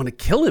just don't want to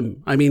kill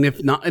him. I mean,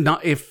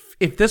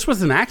 if this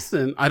was an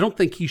accident, I don't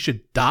think he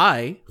should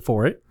die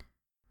for it.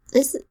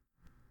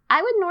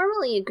 I would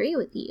normally agree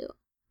with you.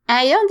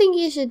 I don't think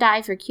he should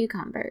die for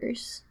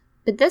cucumbers.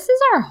 But this is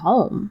our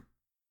home.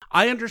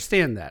 I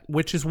understand that,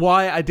 which is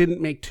why I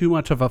didn't make too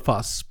much of a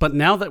fuss. But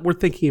now that we're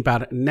thinking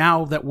about it,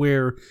 now that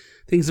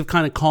things have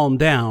kind of calmed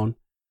down,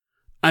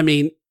 I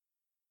mean,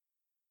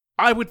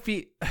 I would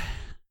feel...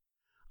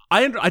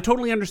 I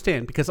totally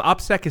understand, because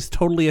OPSEC is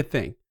totally a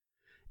thing.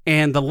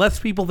 And the less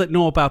people that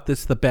know about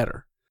this, the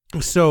better.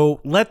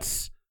 So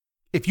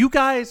if you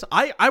guys,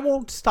 I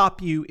won't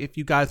stop you if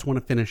you guys want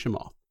to finish him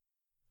off.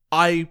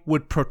 I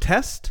would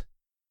protest,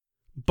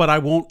 but I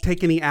won't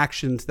take any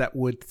actions that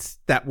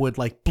would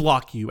like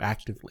block you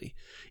actively.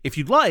 If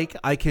you'd like,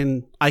 I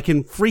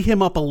can free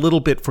him up a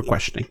little bit for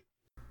questioning.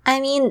 I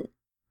mean,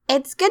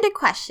 it's good to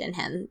question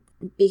him,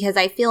 because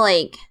I feel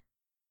like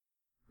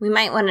we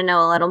might want to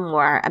know a little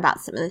more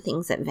about some of the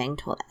things that Vang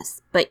told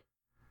us. But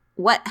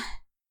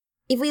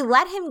if we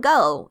let him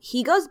go,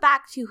 he goes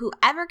back to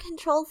whoever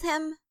controls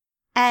him,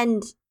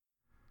 and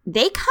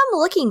they come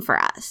looking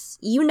for us.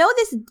 You know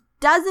this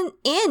doesn't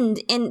end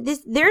in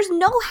this. There's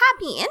no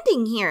happy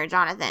ending here,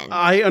 Jonathan.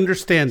 I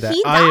understand that.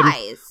 He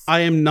dies.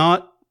 I am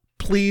not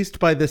pleased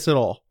by this at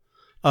all.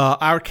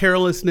 Our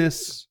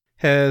carelessness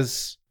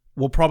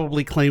will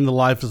probably claim the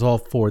lives of all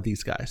four of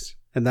these guys,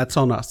 and that's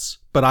on us.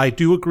 But I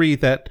do agree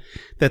that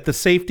the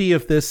safety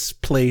of this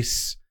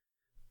place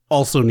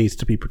also needs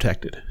to be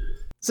protected.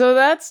 So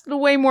that's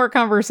way more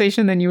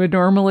conversation than you would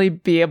normally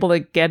be able to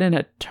get in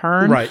a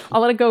turn. Right.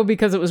 I'll let it go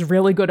because it was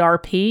really good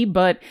RP,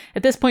 but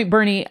at this point,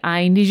 Bernie,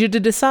 I need you to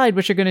decide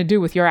what you're going to do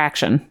with your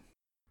action.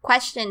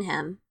 Question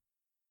him.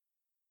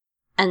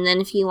 And then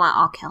if you want,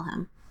 I'll kill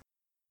him.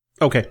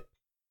 Okay.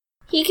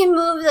 He can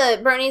move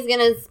Bernie's going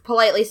to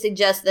politely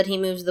suggest that he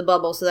moves the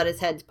bubble so that his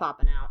head's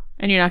popping out.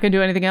 And you're not going to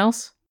do anything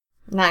else?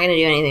 Not going to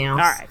do anything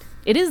else. All right.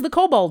 It is the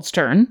kobold's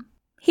turn.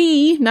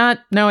 He, not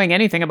knowing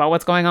anything about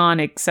what's going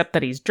on except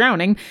that he's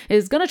drowning,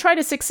 is going to try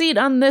to succeed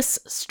on this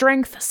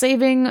strength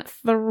saving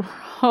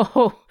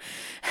throw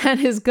and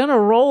is going to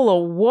roll a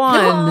 1.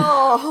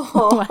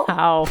 Oh.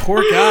 Wow.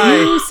 Poor guy.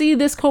 You see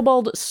this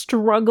kobold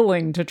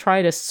struggling to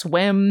try to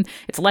swim.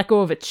 It's let go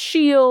of its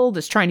shield.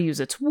 It's trying to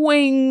use its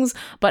wings.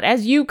 But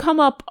as you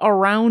come up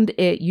around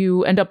it,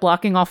 you end up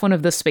blocking off one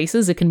of the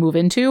spaces it can move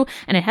into,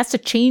 and it has to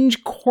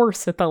change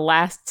course at the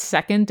last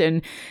second.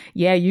 And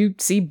yeah, you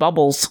see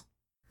bubbles.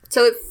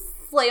 So it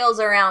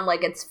flails around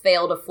like it's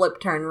failed a flip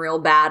turn real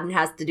bad and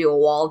has to do a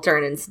wall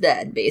turn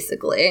instead,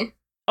 basically.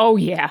 Oh,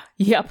 yeah.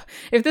 Yep.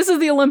 If this is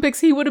the Olympics,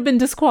 he would have been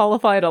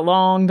disqualified a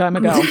long time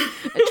ago.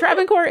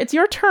 Travancore, it's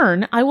your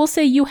turn. I will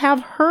say you have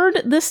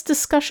heard this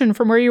discussion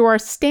from where you are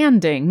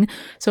standing.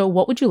 So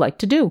what would you like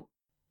to do?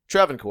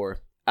 Travancore,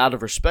 out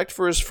of respect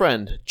for his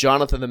friend,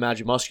 Jonathan the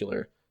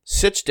Magimuscular,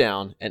 sits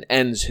down and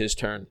ends his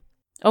turn.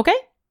 Okay.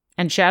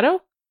 And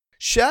Shadow?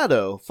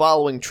 Shadow,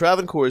 following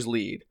Travancore's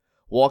lead,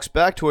 walks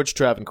back towards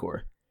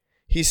Travancore.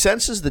 He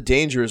senses the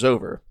danger is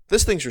over.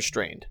 This thing's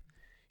restrained.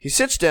 He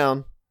sits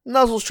down,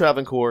 nuzzles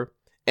Travancore,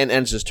 and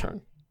ends his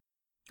turn.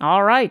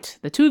 All right.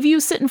 The two of you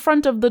sit in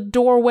front of the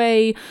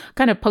doorway,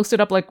 kind of posted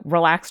up like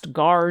relaxed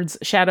guards,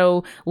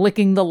 Shadow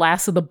licking the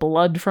last of the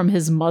blood from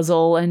his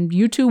muzzle, and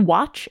you two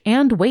watch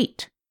and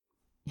wait.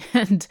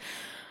 And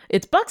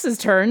it's Bucks'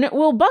 turn.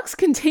 Will Bucks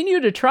continue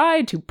to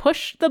try to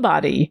push the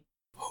body?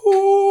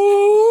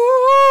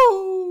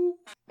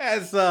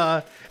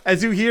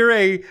 As you hear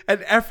an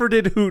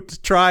efforted hoot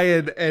try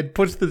and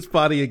push this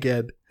body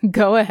again.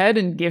 Go ahead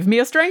and give me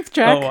a strength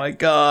check. Oh my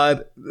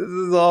god. This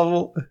is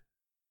awful.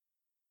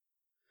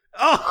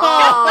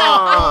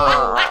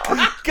 Oh,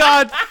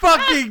 God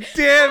fucking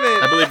damn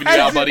it. I believe in you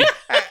now, buddy.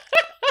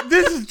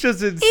 This is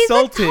just He's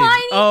insulting. a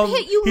tiny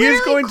pig. You he is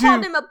literally going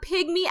called to him a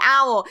pygmy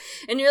owl.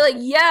 And you're like,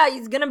 yeah,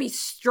 he's going to be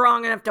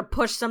strong enough to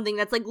push something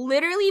that's like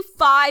literally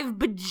 5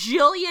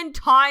 bajillion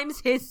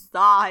times his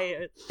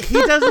size. He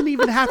doesn't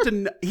even have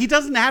to. He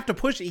doesn't have to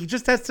push it. He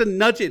just has to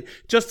nudge it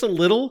just a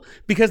little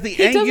because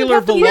the angular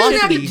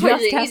velocity. He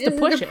just has to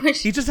push it.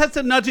 He just has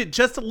to nudge it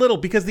just a little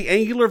because the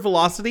angular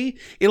velocity,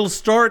 it'll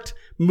start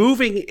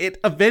moving it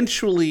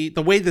eventually.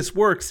 The way this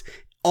works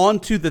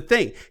onto the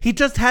thing, he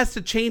just has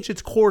to change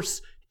its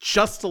course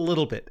just a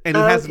little bit, and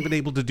he hasn't been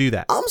able to do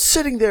that. I'm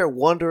sitting there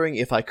wondering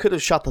if I could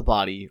have shot the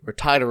body or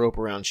tied a rope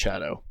around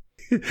Shadow.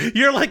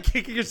 You're like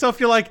kicking yourself.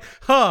 You're like,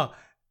 huh?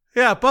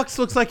 Yeah, Bucks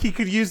looks like he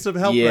could use some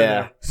help.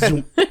 Yeah.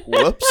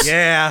 Whoops.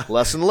 Yeah.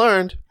 Lesson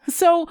learned.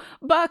 So,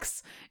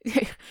 Bucks,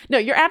 no,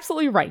 you're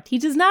absolutely right. He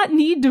does not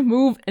need to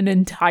move an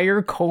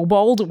entire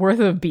kobold worth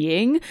of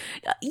being.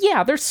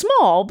 Yeah, they're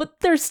small,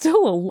 but they're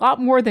still a lot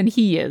more than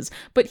he is.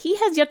 But he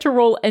has yet to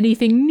roll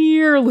anything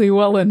nearly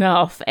well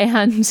enough.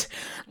 And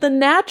the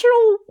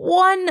natural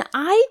one,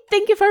 I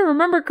think if I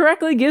remember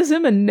correctly, gives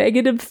him a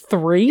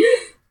 -3.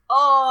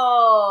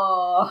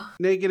 Oh.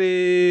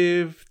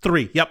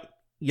 -3.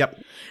 Yep.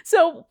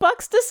 So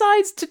Bucks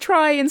decides to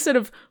try, instead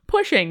of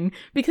pushing,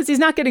 because he's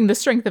not getting the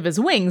strength of his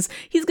wings,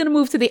 he's going to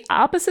move to the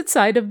opposite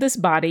side of this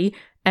body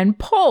and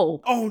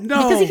pull. Oh, no.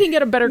 Because he can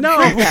get a better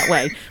grip that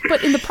way.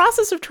 But in the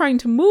process of trying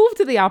to move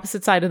to the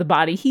opposite side of the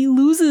body, he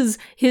loses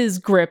his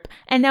grip,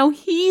 and now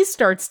he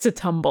starts to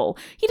tumble.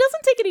 He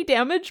doesn't take any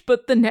damage,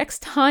 but the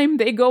next time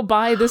they go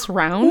by this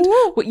round,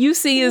 what you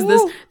see is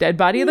this dead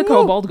body of the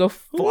kobold go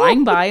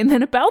flying by, and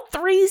then about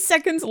 3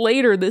 seconds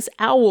later, this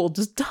owl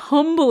just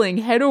tumbling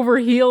head over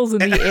heels in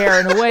the air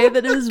in a way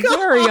that is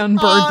very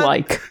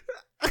unbird-like.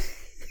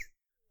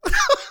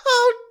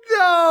 Oh,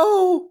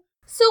 no.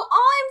 So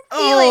all I'm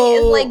feeling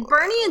is like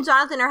Bernie and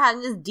Jonathan are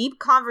having this deep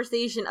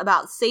conversation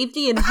about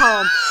safety and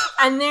home,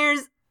 and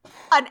there's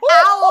an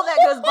owl that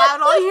goes by,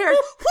 and all you hear is,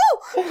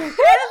 whoo! And it's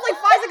like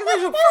 5 seconds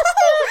later,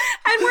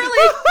 and we're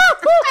like,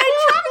 and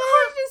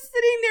Travancore's just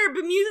sitting there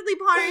bemusedly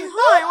pondering,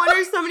 I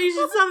wonder if somebody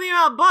said something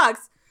about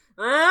Bucks.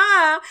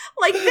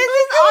 Like, this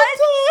is us.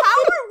 How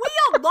are we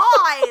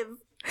alive?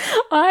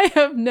 I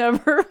have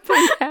never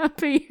been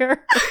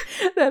happier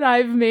that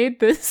I've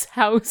made this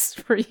house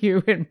for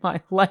you in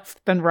my life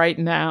than right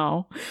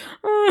now.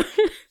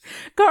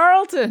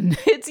 Carlton,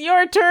 it's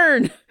your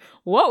turn.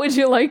 What would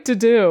you like to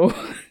do?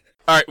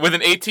 All right, with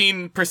an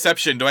 18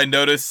 perception, do I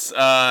notice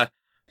Owl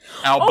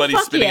Buddy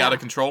spinning out of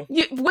control?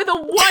 With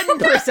a 1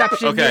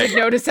 perception, Okay. you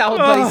would notice Owl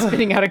Buddy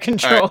spinning out of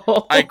control.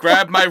 All right. I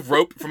grab my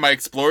rope from my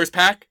explorer's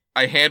pack,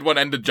 I hand one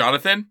end to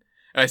Jonathan,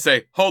 and I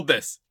say, hold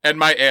this, and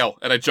my ale,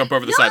 and I jump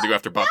over the side to go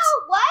after Bucks.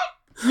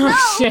 No, what?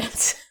 Oh,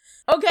 shit.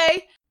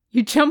 Okay.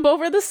 You jump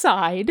over the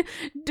side.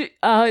 Do you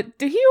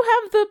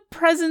have the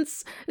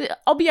presence?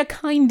 I'll be a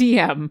kind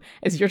DM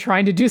as you're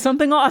trying to do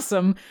something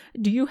awesome.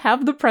 Do you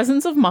have the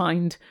presence of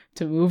mind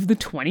to move the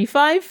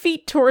 25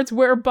 feet towards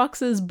where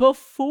Bucks is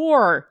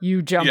before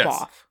you jump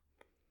off?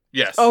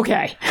 Yes.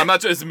 Okay. I'm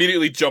not just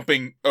immediately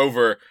jumping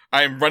over.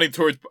 I'm running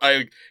towards.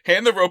 I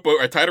hand the rope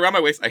over. I tie it around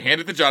my waist. I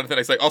hand it to Jonathan.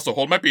 I say, also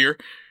hold my beer.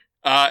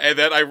 And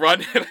then I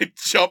run and I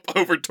jump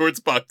over towards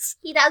Bucks.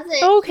 He doesn't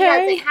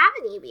have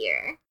any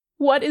beer.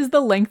 What is the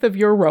length of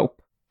your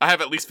rope? I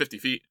have at least 50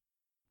 feet.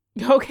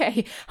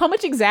 Okay. How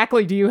much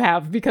exactly do you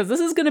have? Because this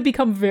is going to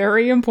become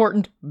very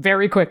important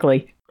very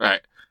quickly. All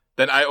right.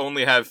 Then I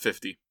only have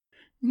 50.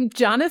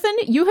 Jonathan,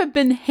 you have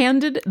been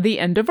handed the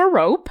end of a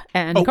rope,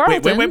 and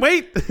Carlton...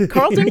 Wait.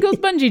 Carlton goes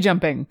bungee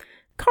jumping.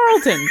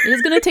 Carlton, it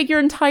is going to take your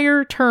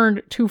entire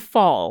turn to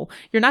fall.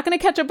 You're not going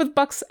to catch up with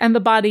Bucks and the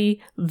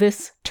body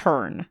this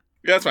turn.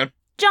 Yeah, that's fine.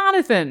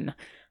 Jonathan,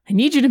 I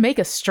need you to make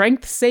a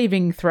strength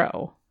saving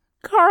throw.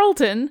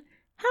 Carlton,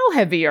 how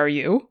heavy are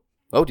you?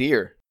 Oh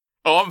dear.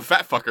 Oh, I'm a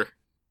fat fucker.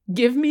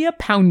 Give me a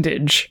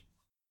poundage.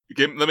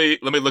 Let me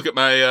look at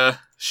my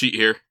sheet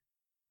here.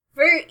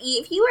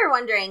 If you were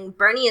wondering,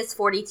 Bernie is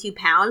 42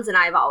 pounds, and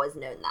I've always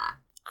known that.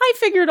 I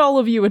figured all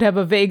of you would have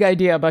a vague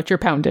idea about your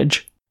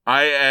poundage.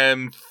 I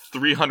am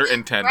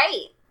 310.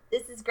 Right.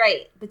 This is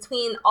great.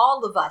 Between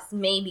all of us,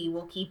 maybe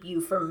we'll keep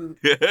you from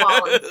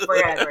falling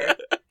forever.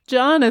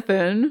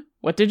 Jonathan,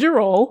 what did you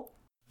roll?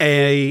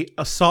 A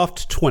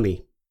soft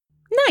 20.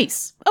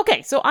 Nice.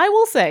 Okay, so I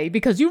will say,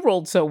 because you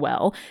rolled so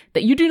well,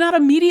 that you do not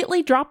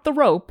immediately drop the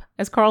rope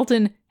as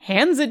Carlton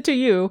hands it to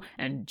you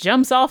and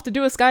jumps off to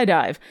do a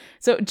skydive.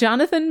 So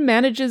Jonathan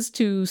manages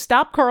to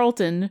stop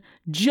Carlton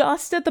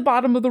just at the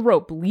bottom of the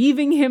rope,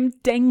 leaving him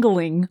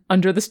dangling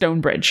under the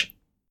stone bridge.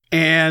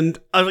 And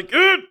I'm like,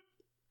 ugh!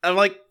 I'm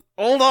like,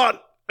 hold on.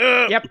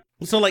 Ugh. Yep.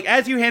 So like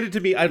as you hand it to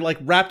me, I like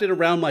wrapped it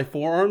around my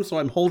forearm, so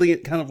I'm holding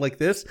it kind of like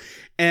this.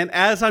 And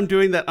as I'm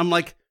doing that, I'm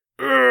like,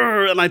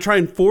 ugh! And I try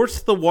and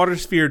force the water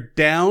sphere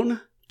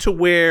down to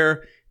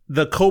where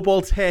the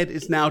kobold's head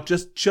is now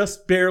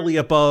just barely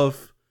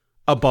above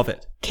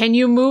it. Can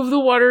you move the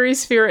watery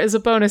sphere as a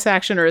bonus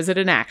action, or is it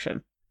an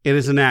action? It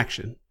is an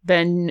action.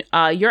 Then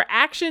your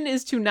action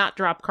is to not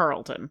drop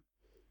Carlton.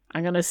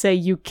 I'm going to say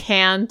you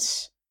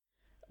can't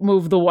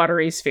move the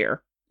watery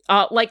sphere.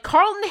 Like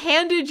Carlton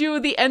handed you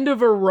the end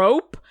of a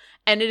rope,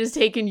 and it has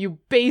taken you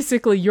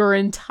basically your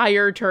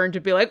entire turn to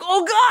be like,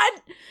 oh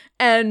God!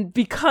 And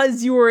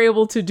because you were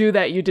able to do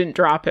that, you didn't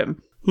drop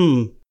him.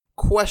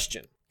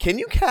 Question. Can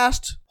you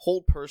cast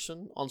Hold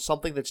Person on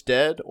something that's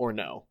dead or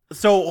no?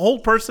 So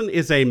Hold Person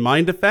is a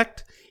mind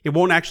effect. It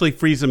won't actually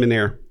freeze them in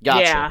air.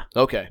 Gotcha. Yeah.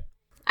 Okay.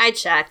 I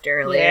checked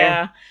earlier.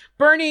 Yeah.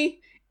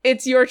 Bernie,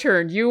 it's your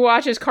turn. You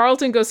watch as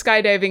Carlton goes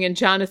skydiving and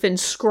Jonathan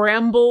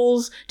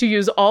scrambles to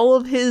use all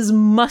of his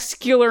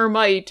muscular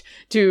might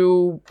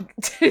to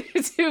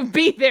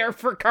be there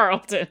for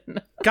Carlton.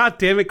 God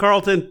damn it,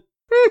 Carlton.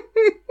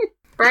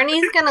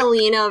 Bernie's gonna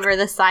lean over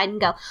the side and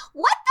go,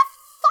 what the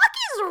fuck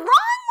is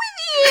wrong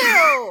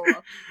with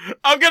you?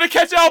 I'm gonna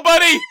catch Al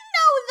Buddy!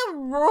 Know the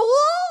rule?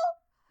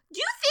 Do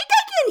you think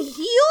I can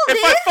heal If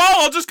this? I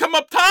fall, I'll just come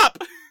up top!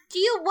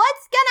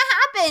 What's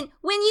gonna happen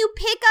when you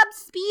pick up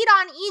speed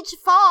on each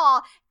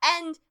fall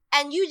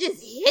and you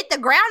just hit the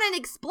ground and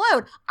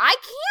explode? I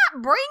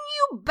can't bring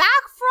you back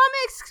from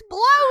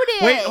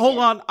exploding. Wait, hold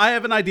on. I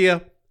have an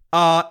idea.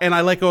 And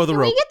I let go of the Can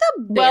rope. we get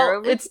the bear Well,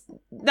 over it's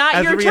not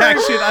As your a turn.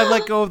 reaction, I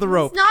let go of the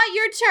rope. It's not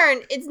your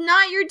turn. It's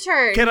not your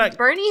turn. Can I-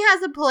 Bernie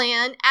has a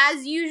plan,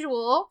 as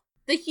usual.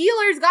 The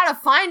healer's gotta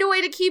find a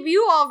way to keep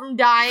you all from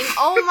dying.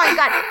 Oh my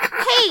god.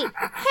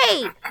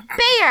 Hey,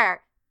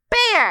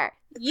 bear,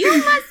 you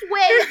must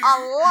weigh a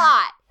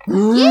lot.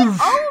 Get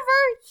over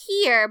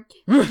here.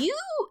 You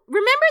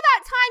remember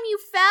that time you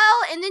fell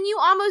and then you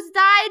almost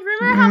died?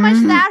 Remember how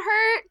much that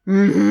hurt?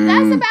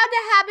 That's about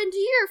to happen to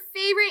your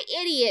favorite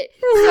idiot.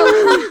 So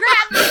come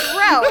grab this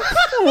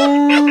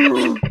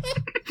rope.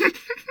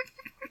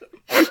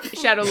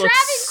 Shadow looks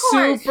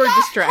Travancore, super stop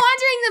distressed.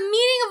 pondering the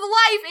meaning of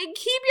life and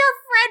keep your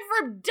friend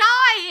from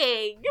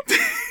dying.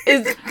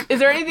 Is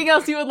there anything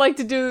else you would like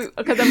to do?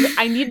 Because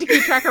I need to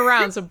keep track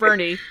around. So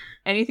Bernie,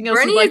 anything else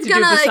Bernie you'd like is to do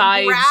gonna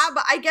besides?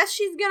 I guess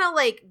she's gonna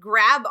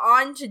grab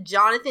onto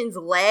Jonathan's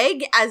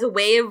leg as a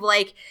way of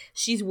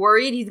she's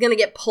worried he's gonna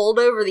get pulled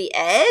over the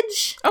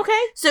edge. Okay.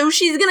 So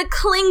she's gonna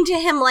cling to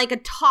him like a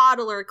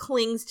toddler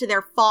clings to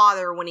their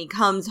father when he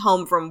comes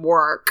home from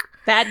work.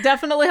 That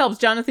definitely helps.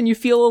 Jonathan, you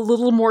feel a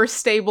little more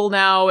stable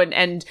now,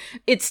 and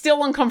it's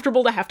still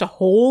uncomfortable to have to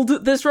hold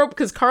this rope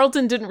because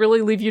Carlton didn't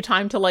really leave you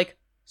time to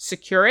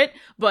secure it.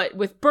 But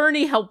with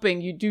Bernie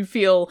helping, you do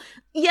feel,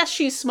 yes,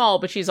 she's small,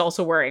 but she's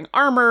also wearing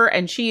armor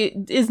and she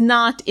is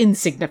not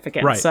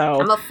insignificant. Right. So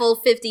I'm a full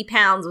 50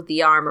 pounds with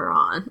the armor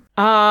on.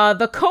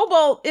 the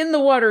cobalt in the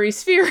watery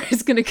sphere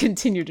is going to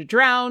continue to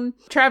drown.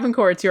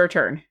 Travancore, it's your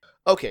turn.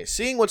 Okay,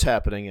 seeing what's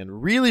happening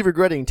and really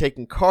regretting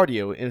taking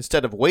cardio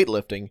instead of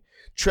weightlifting,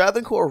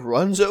 Travancore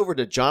runs over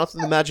to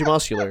Jonathan the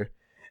Magimuscular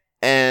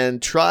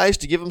and tries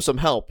to give him some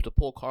help to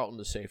pull Carlton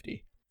to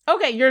safety.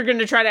 Okay, you're going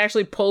to try to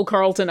actually pull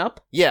Carlton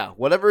up? Yeah,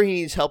 whatever he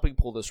needs helping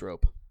pull this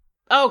rope.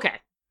 Okay.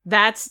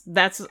 That's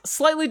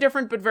slightly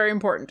different, but very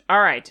important.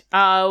 All right.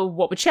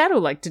 What would Shadow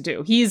like to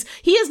do? He is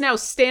now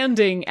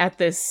standing at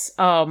this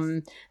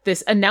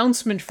this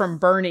announcement from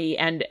Bernie,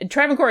 and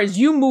Travancore, as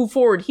you move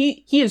forward,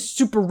 he is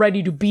super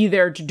ready to be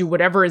there to do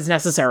whatever is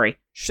necessary.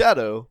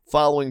 Shadow,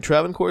 following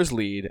Travancore's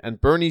lead,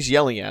 and Bernie's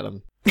yelling at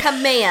him.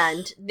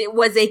 Command. It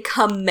was a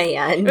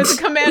command. It's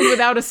a command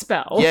without a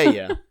spell.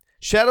 Yeah.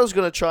 Shadow's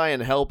gonna try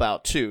and help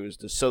out too,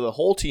 so the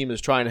whole team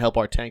is trying to help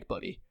our tank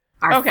buddy.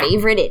 Our Okay.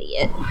 favorite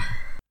idiot.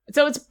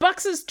 So it's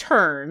Bucks's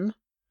turn.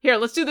 Here,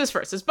 let's do this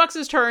first. It's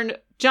Bucks's turn.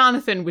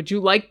 Jonathan, would you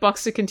like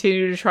Bucks to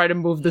continue to try to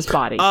move this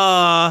body?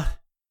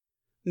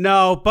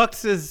 No,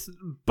 Bucks is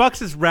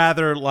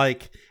rather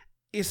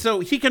so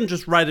he can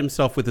just right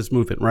himself with his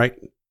movement, right?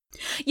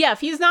 Yeah,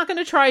 if he's not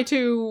going to try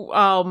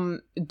to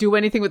do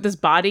anything with this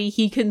body,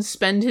 he can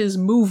spend his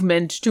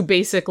movement to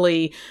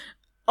basically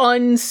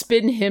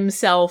unspin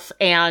himself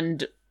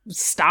and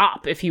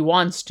stop if he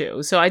wants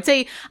to. So I'd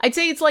say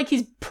it's like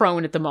he's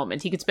prone at the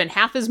moment. He could spend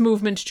half his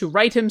movement to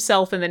right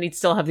himself, and then he'd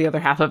still have the other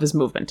half of his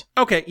movement.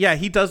 Okay, yeah,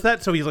 he does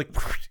that. So he's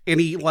and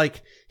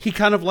he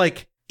kind of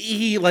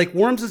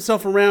worms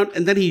himself around,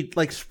 and then he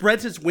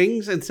spreads his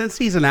wings. And since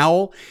he's an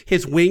owl,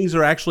 his wings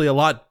are actually a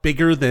lot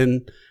bigger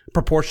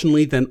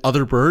proportionally than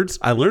other birds.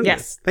 I learned Yes.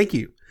 this. Thank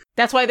you.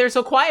 That's why they're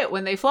so quiet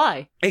when they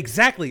fly.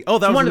 Exactly. Oh,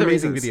 that It's was one an of the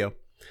amazing reasons.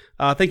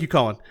 video. Thank you,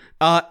 Colin.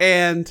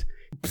 And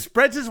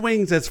spreads his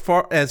wings as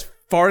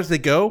far as they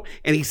go,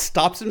 and he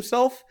stops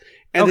himself,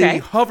 and then he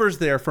hovers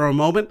there for a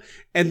moment,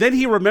 and then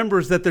he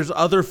remembers that there's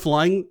other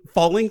falling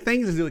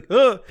things, and he's like,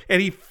 ugh,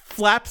 and he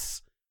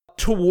flaps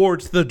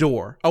towards the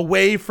door,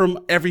 away from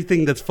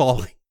everything that's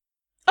falling.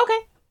 Okay.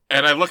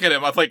 And I look at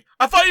him, I'm like,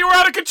 I thought you were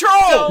out of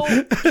control!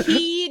 So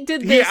he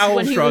did this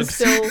when he was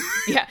still...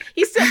 Yeah,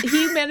 he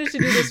managed to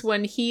do this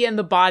when he and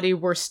the body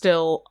were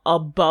still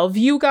above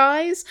you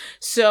guys.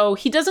 So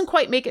he doesn't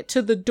quite make it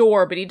to the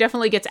door, but he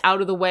definitely gets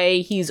out of the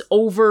way. He's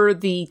over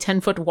the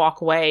 10-foot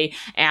walkway,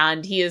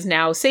 and he is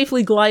now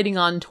safely gliding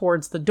on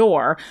towards the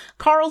door.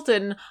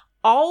 Carlton,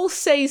 I'll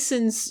say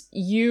that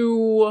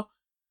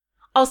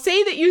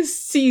you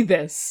see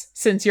this,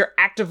 since you're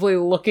actively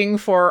looking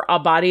for a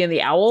body in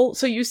the owl.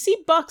 So you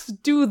see Bucks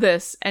do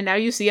this, and now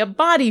you see a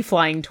body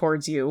flying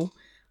towards you.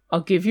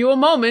 I'll give you a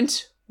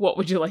moment. What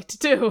would you like to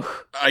do?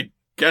 I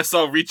guess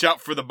I'll reach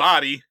out for the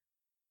body.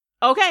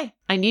 Okay,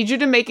 I need you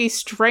to make a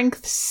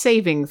strength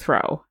saving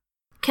throw.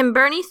 Can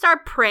Bernie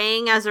start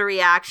praying as a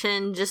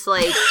reaction? Just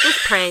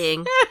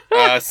praying.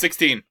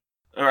 16.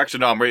 Or actually,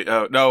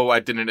 no, no,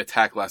 I didn't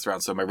attack last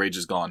round, so my rage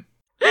is gone.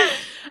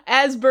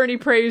 As Bernie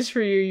prays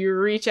for you, you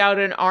reach out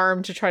an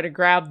arm to try to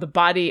grab the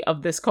body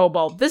of this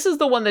kobold. This is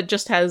the one that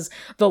just has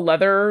the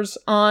leathers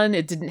on.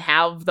 It didn't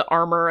have the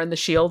armor and the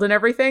shield and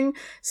everything.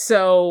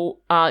 So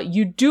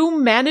you do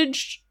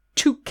manage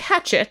to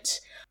catch it.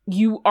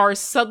 You are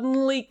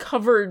suddenly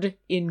covered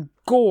in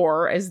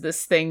gore, as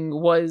this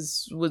thing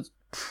was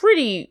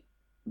pretty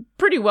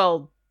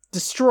well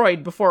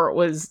destroyed before it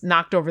was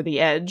knocked over the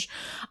edge.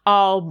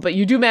 But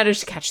you do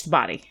manage to catch the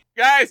body.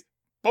 Guys,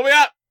 pull me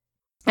up!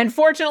 And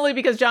fortunately,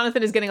 because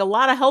Jonathan is getting a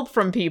lot of help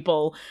from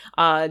people,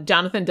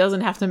 Jonathan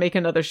doesn't have to make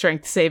another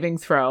strength saving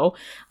throw.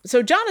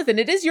 So Jonathan,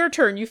 it is your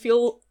turn. You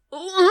feel a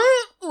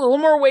little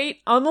more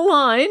weight on the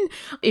line.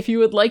 If you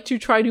would like to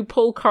try to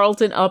pull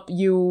Carlton up,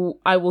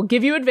 I will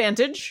give you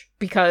advantage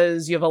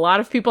because you have a lot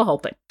of people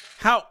helping.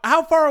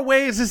 How far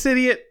away is this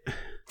idiot?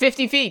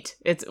 50 feet.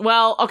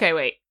 Okay,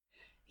 wait.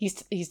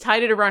 He's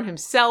tied it around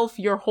himself.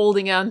 You're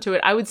holding on to it.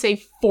 I would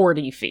say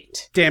 40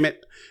 feet. Damn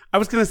it. I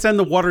was going to send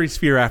the watery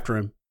sphere after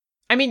him.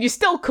 I mean, you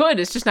still could.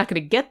 It's just not going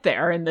to get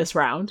there in this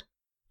round.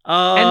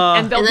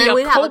 And there'll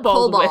be a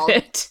kobold with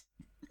it.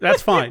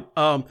 That's fine.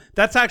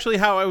 That's actually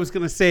how I was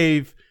going to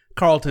save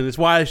Carlton. Is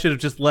why I should have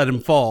just let him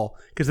fall,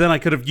 because then I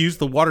could have used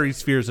the watery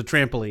sphere as a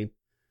trampoline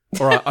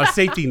or a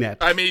safety net.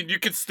 I mean, you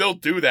could still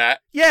do that.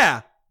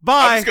 Yeah.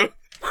 Bye.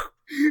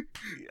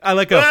 I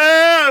let go.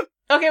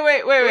 Okay,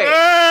 wait.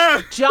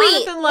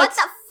 Jonathan, what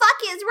the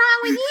fuck is wrong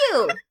with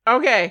you?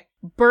 Okay.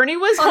 Bernie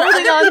was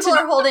holding on to... People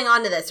are holding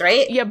on to this,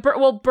 right? Yeah,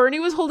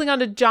 Bernie was holding on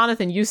to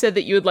Jonathan. You said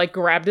that you had,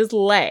 grabbed his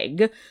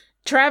leg.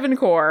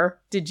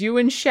 Travancore, did you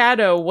and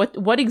Shadow,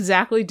 what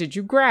exactly did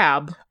you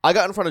grab? I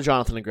got in front of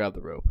Jonathan and grabbed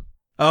the rope.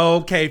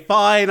 Okay,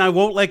 fine. I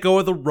won't let go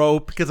of the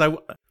rope because I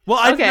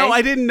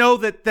didn't know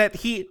that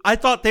I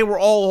thought they were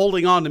all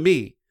holding on to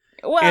me.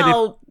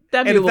 Well...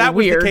 That'd be and a if that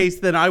weird. was the case,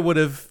 then I would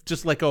have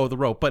just let go of the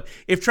rope. But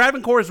if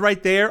Travancore is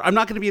right there, I'm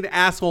not going to be an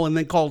asshole and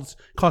then cause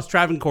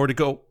Travancore to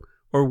go,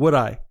 or would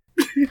I?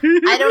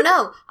 I don't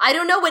know. I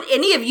don't know what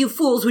any of you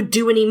fools would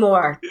do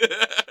anymore.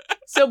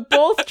 So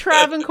both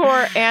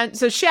Travancore and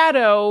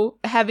Shadow,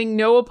 having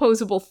no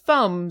opposable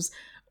thumbs,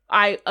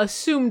 I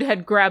assumed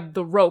had grabbed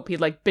the rope. He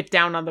bit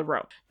down on the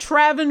rope.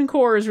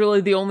 Travancore is really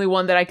the only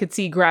one that I could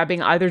see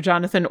grabbing either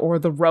Jonathan or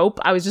the rope.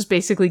 I was just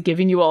basically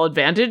giving you all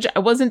advantage. I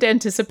wasn't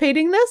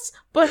anticipating this,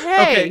 but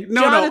hey,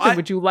 Jonathan,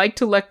 would you like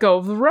to let go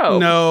of the rope?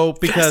 No,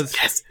 because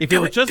if it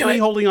was just me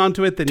holding on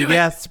to it, then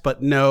yes,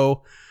 but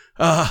no.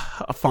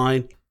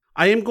 Fine.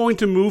 I am going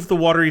to move the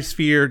watery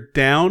sphere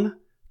down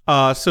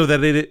so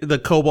that the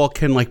kobold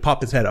can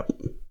pop his head up.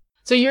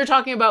 So you're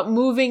talking about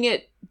moving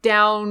it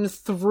down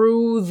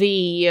through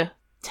the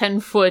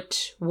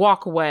 10-foot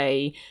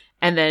walkway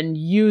and then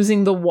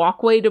using the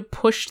walkway to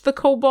push the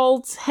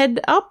kobold's head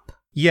up?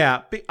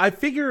 Yeah, I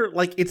figure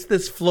it's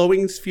this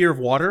flowing sphere of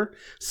water.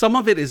 Some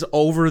of it is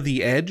over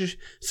the edge.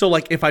 So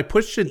if I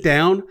pushed it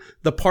down,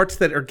 the parts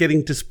that are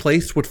getting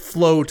displaced would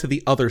flow to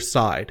the other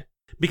side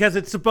because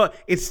it's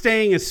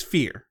staying a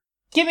sphere.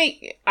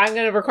 I'm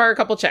going to require a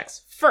couple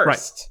checks.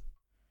 First,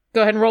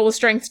 Go ahead and roll a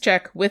strength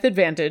check with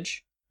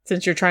advantage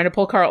since you're trying to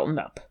pull Carlton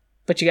up.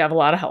 But you have a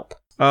lot of help.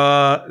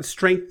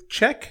 Strength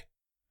check?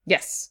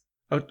 Yes.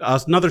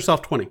 Another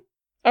soft 20.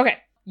 Okay.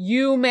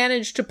 You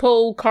managed to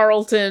pull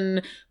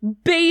Carlton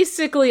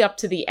basically up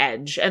to the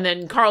edge. And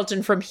then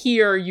Carlton from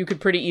here, you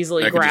could pretty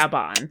easily grab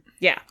on.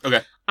 Yeah.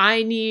 Okay.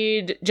 I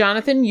need,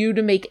 Jonathan, you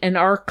to make an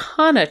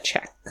Arcana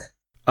check.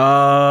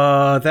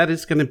 That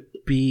is going to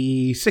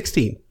be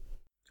 16.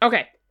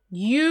 Okay.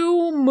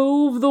 You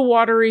move the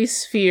watery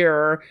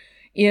sphere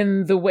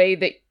in the way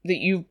that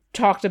you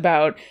talked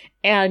about,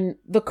 and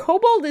the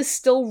kobold is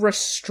still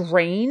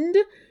restrained,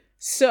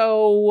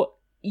 so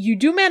you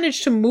do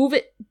manage to move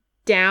it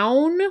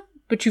down,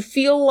 but you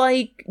feel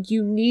like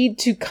you need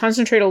to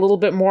concentrate a little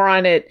bit more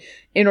on it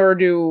in order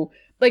to,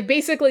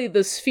 basically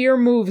the sphere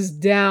moves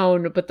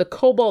down, but the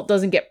kobold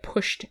doesn't get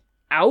pushed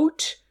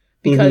out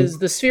because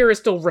the sphere is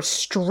still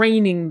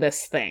restraining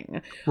this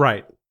thing.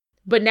 Right.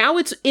 But now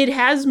it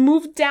has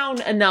moved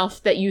down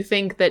enough that you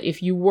think that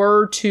if you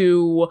were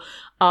to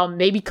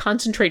maybe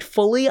concentrate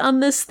fully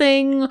on this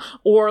thing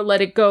or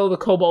let it go, the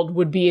kobold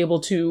would be able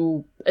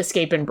to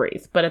escape and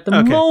breathe. But at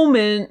the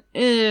moment,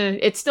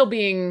 it's still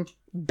being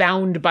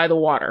bound by the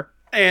water.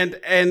 And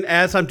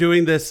as I'm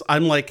doing this,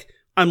 I'm like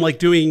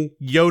doing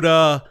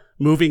Yoda,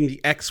 moving the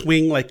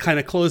X-wing, like kind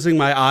of closing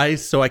my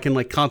eyes so I can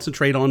like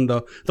concentrate on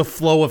the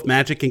flow of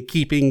magic and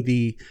keeping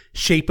the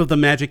shape of the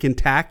magic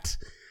intact.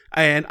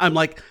 And I'm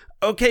like,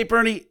 okay,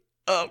 Bernie,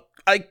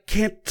 I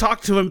can't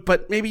talk to him,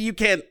 but maybe you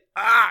can.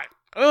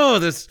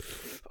 This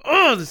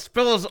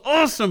spell is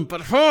awesome,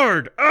 but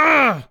hard.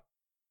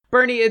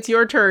 Bernie, it's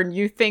your turn.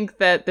 You think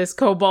that this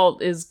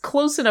kobold is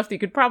close enough that you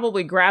could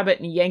probably grab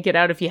it and yank it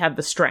out if you had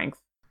the strength.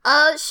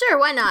 Sure,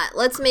 why not?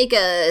 Let's make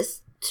a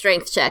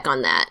strength check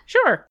on that.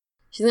 Sure.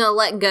 She's gonna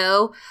let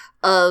go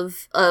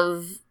of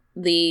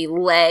the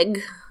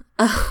leg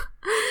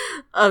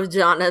of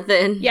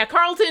Jonathan. Yeah,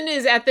 Carlton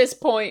is at this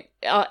point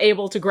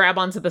able to grab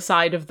onto the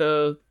side of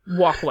the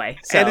walkway.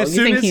 So and as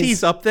soon as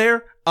he's up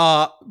there,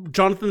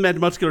 Jonathan the Mad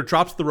Muscular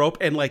drops the rope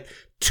and like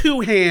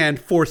two-hand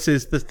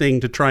forces the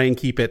thing to try and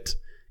keep its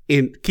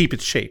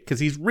shape because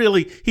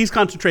he's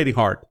concentrating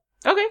hard.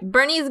 Okay.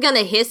 Bernie's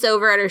gonna hiss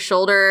over at her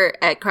shoulder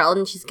at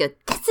Carlton. She's gonna,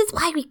 this is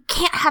why we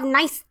can't have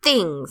nice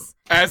things.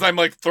 As I'm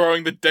like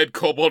throwing the dead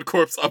kobold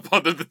corpse up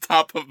onto the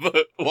top of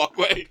the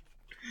walkway.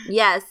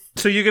 Yes.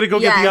 So you're gonna go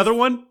get the other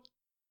one?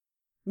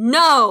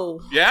 No.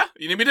 Yeah?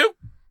 You need me to?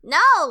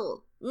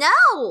 No.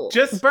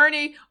 Just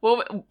Bernie,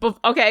 well,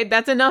 okay,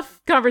 that's enough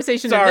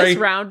conversation in this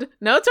round.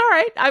 No, it's all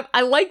right.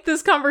 I like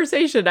this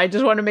conversation. I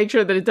just want to make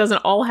sure that it doesn't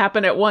all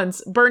happen at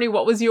once. Bernie,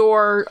 what was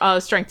your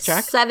strength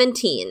check?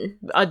 17.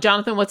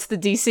 Jonathan, what's the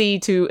DC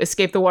to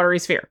escape the watery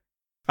sphere?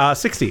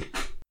 60.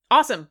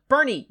 Awesome.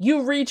 Bernie,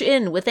 you reach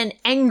in with an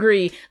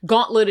angry,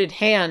 gauntleted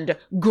hand,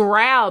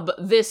 grab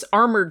this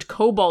armored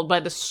kobold by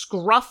the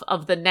scruff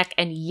of the neck,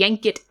 and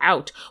yank it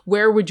out.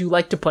 Where would you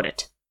like to put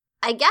it?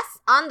 I guess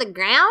on the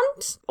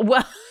ground?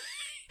 Well,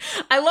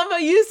 I love how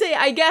you say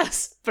I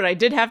guess, but I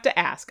did have to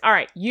ask. All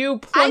right, you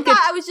plunk I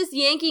thought I was just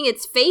yanking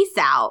its face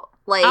out.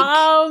 Like,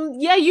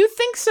 yeah, you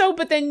think so,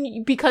 but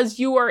then because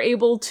you are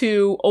able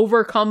to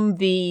overcome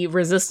the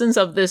resistance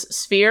of this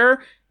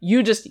sphere,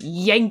 you just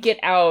yank it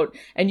out,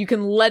 and you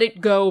can let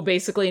it go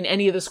basically in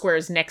any of the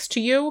squares next to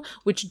you,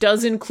 which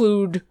does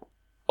include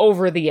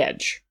over the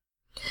edge.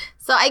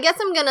 So I guess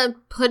I'm gonna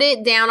put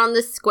it down on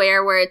the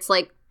square where it's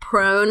like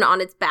prone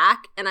on its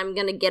back, and I'm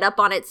gonna get up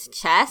on its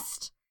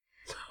chest,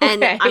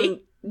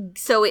 and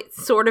so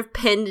it's sort of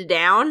pinned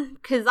down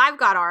because I've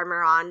got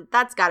armor on.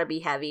 That's got to be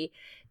heavy,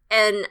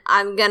 and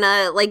I'm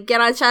gonna like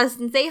get on chest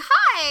and say,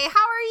 "Hi,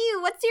 how are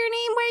you? What's your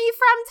name? Where are you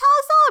from? Tell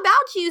us all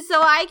about you,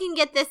 so I can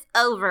get this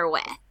over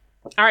with."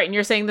 All right, and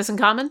you're saying this in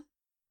common?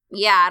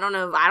 Yeah, I don't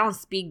know. I don't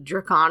speak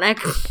Draconic.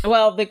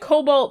 Well, the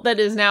kobold that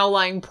is now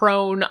lying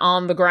prone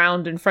on the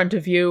ground in front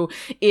of you,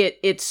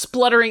 it's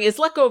spluttering. It's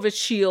let go of its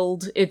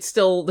shield.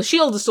 The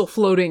shield is still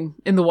floating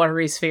in the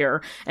watery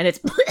sphere, and it's.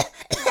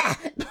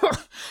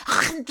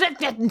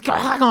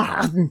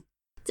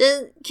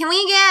 Can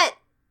we get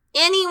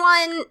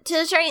anyone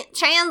to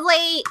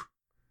translate?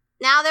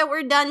 Now that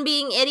we're done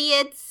being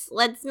idiots,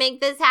 let's make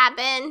this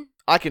happen.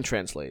 I can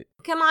translate.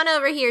 Come on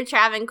over here,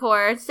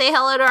 Travancore. Say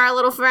hello to our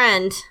little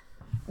friend.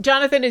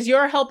 Jonathan, as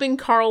you're helping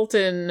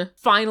Carlton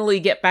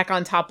finally get back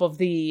on top of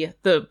the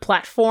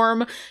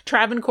platform,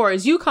 Travancore,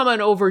 as you come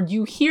on over,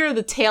 you hear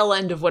the tail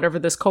end of whatever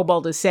this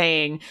kobold is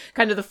saying.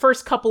 Kind of the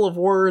first couple of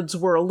words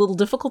were a little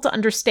difficult to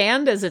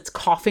understand as it's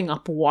coughing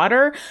up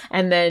water.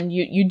 And then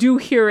you do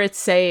hear it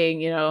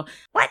saying,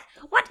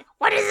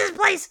 what is this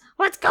place?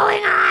 What's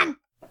going on?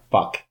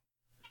 Fuck.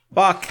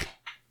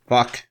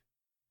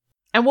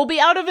 And we'll be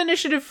out of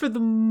initiative for the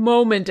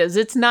moment as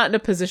it's not in a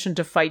position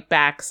to fight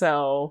back,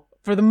 so...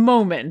 For the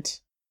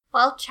moment.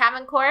 Well,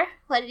 Travancore,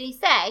 what did he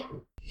say?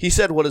 He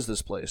said, "What is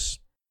this place?"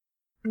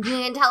 You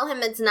can tell him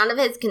it's none of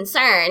his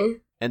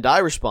concern. And I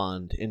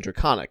respond in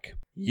Draconic,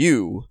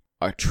 "You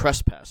are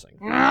trespassing."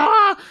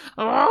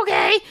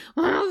 Okay.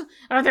 Well,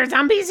 are there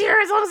zombies here?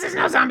 As long as there's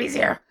no zombies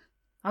here.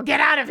 I'll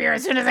get out of here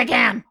as soon as I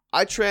can.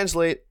 I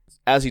translate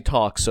as he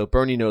talks so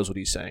Bernie knows what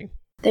he's saying.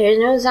 There's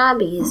no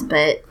zombies,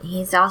 but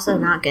he's also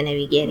not going to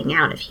be getting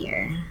out of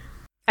here.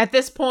 At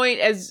this point,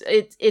 as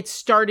it's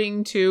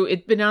starting to,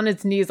 it's been on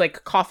its knees,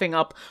 like coughing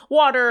up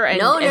water and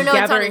No, and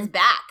it's on its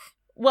back.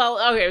 Well,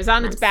 okay, it was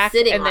on its back,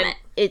 and then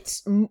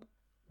it's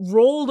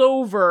rolled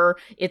over.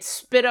 It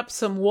spit up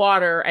some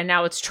water, and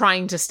now it's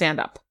trying to stand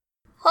up.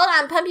 Hold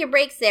on, pump your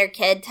brakes there,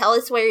 kid. Tell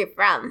us where you're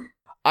from.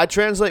 I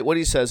translate what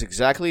he says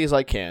exactly as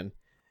I can,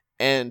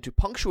 and to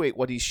punctuate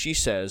what she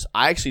says,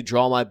 I actually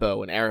draw my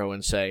bow and arrow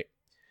and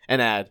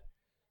add,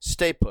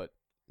 "Stay put.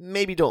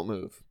 Maybe don't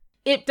move."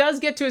 It does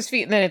get to his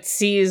feet, and then it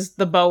sees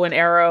the bow and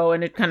arrow,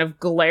 and it kind of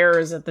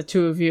glares at the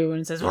two of you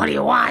and says, "What do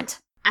you want?"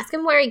 Ask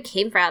him where he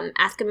came from.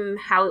 Ask him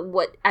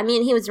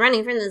he was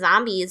running from the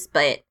zombies,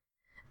 but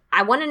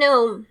I want to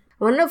know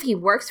if he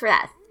works for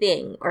that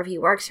thing, or if he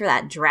works for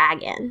that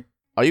dragon.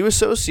 Are you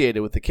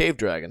associated with the cave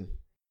dragon?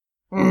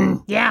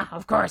 Yeah,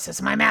 of course,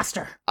 it's my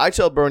master. I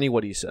tell Bernie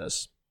what he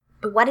says.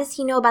 But what does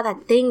he know about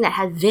that thing that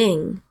has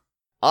Ving?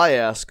 I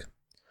ask,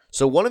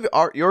 so one of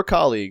your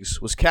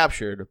colleagues was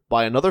captured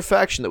by another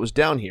faction that was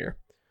down here.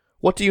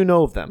 What do you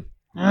know of them?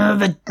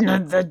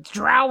 The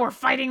drow are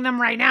fighting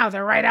them right now.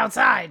 They're right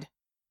outside.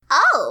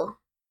 Oh!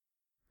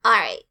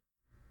 Alright.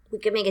 We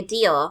could make a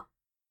deal.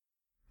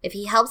 If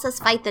he helps us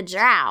fight the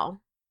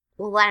drow,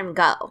 we'll let him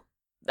go.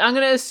 I'm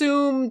going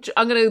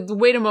to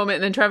wait a moment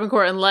and then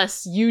Travancore,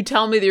 unless you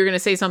tell me that you're going to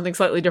say something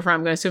slightly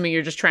different, I'm assuming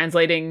you're just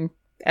translating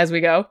as we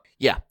go.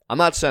 Yeah, I'm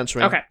not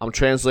censoring. Okay. I'm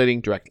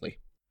translating directly.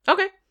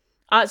 Okay.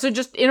 So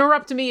just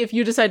interrupt me if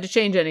you decide to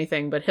change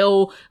anything, but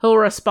he'll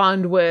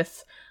respond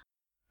with,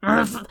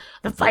 the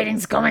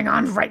fighting's going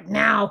on right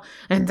now,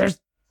 and there's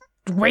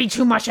way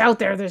too much out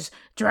there. There's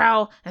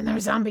drow, and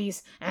there's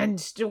zombies,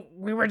 and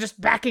we were just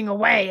backing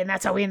away, and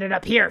that's how we ended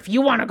up here. If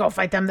you want to go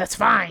fight them, that's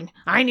fine.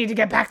 I need to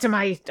get back to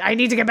my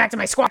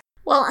squad.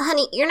 Well,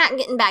 honey, you're not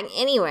getting back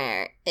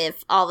anywhere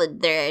if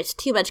there's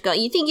too much going.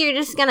 You think you're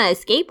just gonna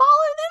escape all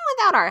of them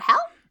without our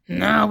help?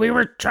 No, we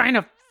were trying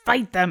to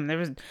fight them. There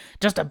was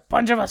just a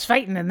bunch of us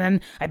fighting, and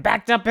then I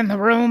backed up in the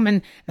room,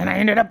 and then I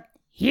ended up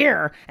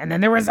here, and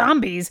then there were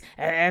zombies,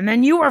 and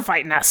then you were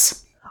fighting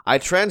us. I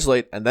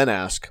translate and then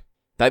ask,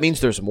 that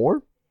means there's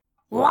more?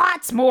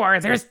 Lots more.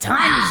 There's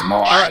tons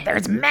more.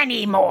 There's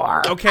many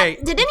more. Okay.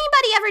 Did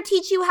anybody ever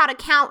teach you how to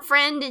count,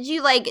 friend? Did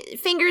you,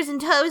 fingers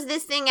and toes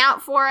this thing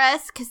out for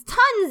us? Because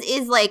tons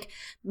is,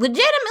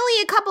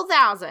 legitimately a couple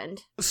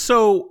thousand.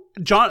 So,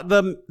 John,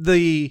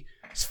 the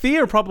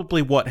sphere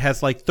probably,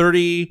 has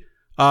 30,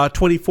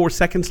 24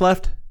 seconds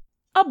left?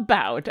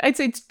 About. I'd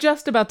say it's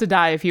just about to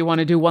die if you want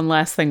to do one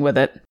last thing with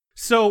it.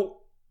 So,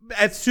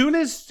 as soon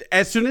as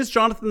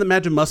Jonathan the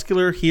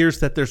Magimuscular hears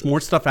that there's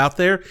more stuff out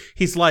there,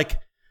 he's like,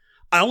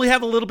 I only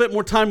have a little bit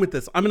more time with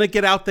this. I'm going to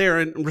get out there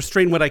and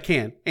restrain what I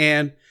can.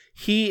 And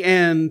he's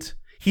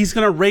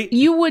going to rate.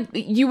 You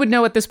would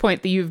know at this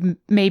point that you've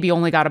maybe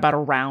only got about a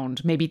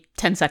round, maybe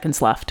 10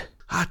 seconds left.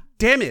 Ah,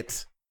 damn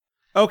it.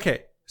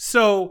 Okay.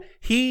 So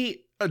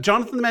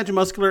Jonathan the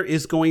Magimuscular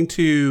is going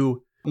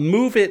to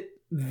move it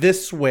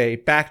this way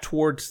back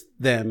towards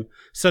them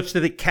such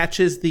that it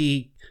catches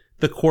the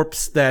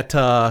corpse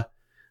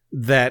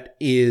that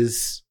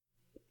is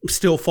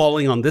still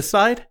falling on this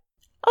side.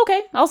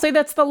 Okay, I'll say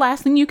that's the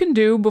last thing you can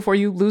do before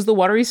you lose the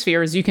watery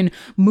sphere is you can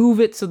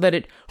move it so that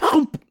it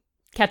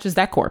catches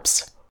that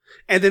corpse.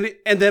 And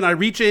then I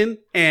reach in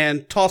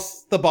and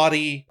toss the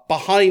body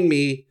behind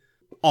me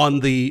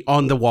on the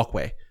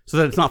walkway so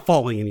that it's not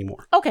falling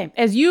anymore. Okay,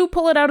 as you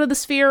pull it out of the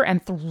sphere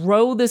and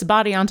throw this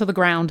body onto the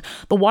ground,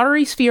 the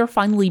watery sphere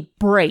finally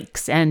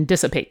breaks and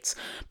dissipates.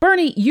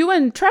 Bernie, you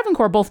and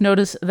Travancore both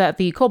notice that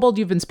the kobold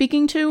you've been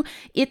speaking to,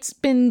 it's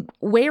been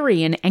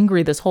wary and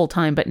angry this whole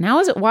time, but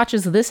now as it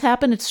watches this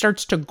happen, it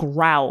starts to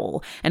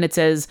growl, and it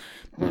says,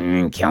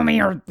 kill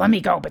me or let me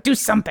go, but do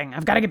something.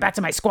 I've got to get back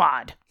to my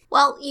squad.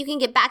 Well, you can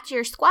get back to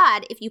your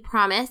squad if you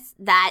promise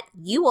that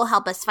you will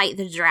help us fight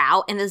the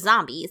drow and the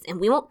zombies, and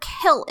we won't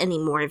kill any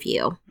more of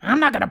you. I'm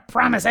not going to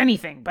promise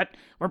anything, but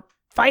we're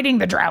fighting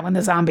the drow and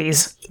the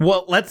zombies.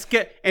 Well, let's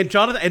get... And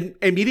Jonathan, and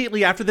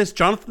immediately after this,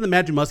 Jonathan the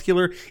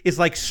Magimuscular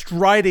is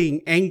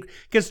striding,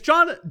 because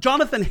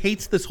Jonathan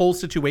hates this whole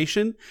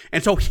situation,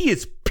 and so he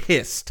is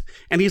pissed.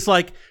 And he's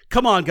like,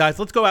 come on, guys,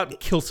 let's go out and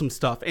kill some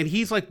stuff. And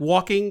he's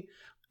walking...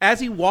 As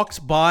he walks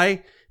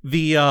by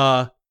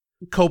the...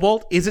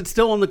 Kobold, is it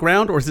still on the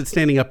ground or is it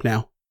standing up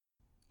now?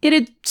 It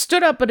had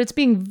stood up, but it's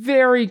being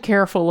very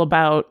careful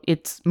about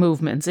its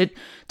movements. It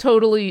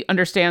totally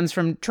understands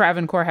from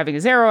Travancore having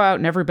his arrow out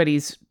and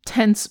everybody's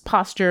tense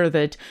posture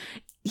that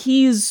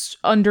he's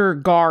under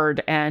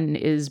guard and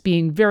is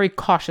being very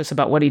cautious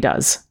about what he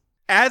does.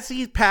 As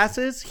he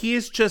passes,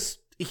 Jonathan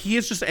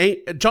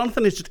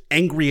is just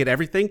angry at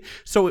everything.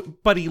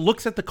 But he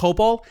looks at the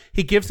kobold,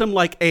 he gives him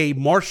a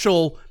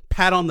martial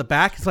pat on the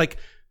back. It's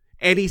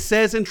and he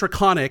says in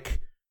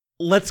Draconic,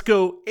 let's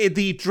go,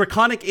 the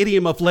Draconic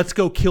idiom of let's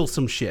go kill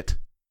some shit.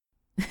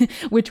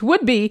 Which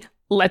would be,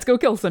 let's go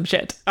kill some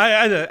shit.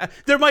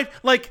 There might,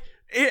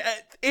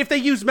 if they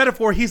use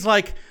metaphor, he's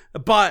by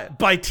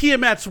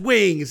Tiamat's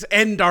wings,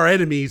 end our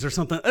enemies or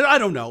something. I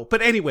don't know.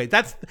 But anyway,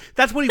 that's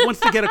what he wants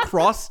to get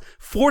across.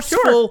 Forceful,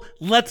 sure.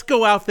 Let's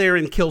go out there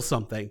and kill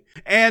something.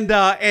 And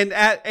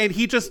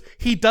he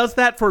does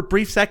that for a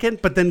brief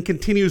second, but then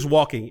continues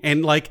walking.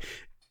 And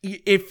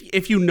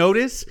if you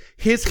notice,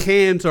 his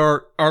hands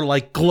are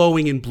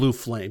glowing in blue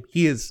flame.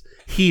 He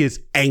is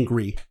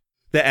angry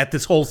at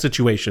this whole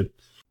situation.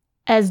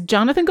 As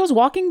Jonathan goes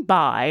walking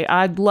by,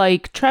 I'd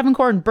like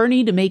Travancore and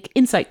Bernie to make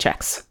insight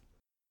checks.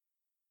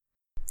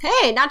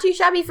 Hey, not too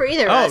shabby for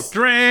either of us. Oh,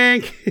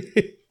 drink!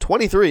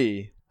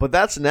 23, but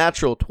that's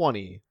natural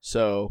 20,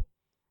 so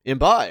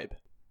imbibe.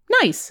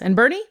 Nice. And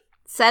Bernie?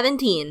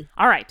 17.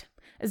 All right.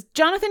 As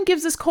Jonathan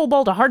gives this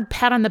kobold a hard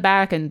pat on the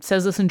back and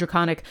says this in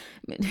Draconic,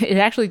 it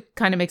actually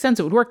kind of makes sense.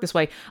 It would work this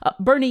way.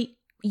 Bernie,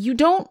 you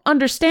don't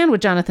understand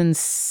what Jonathan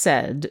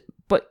said,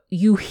 but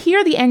you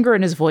hear the anger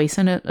in his voice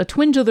and a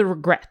twinge of the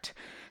regret.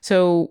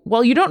 So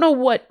while you don't know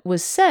what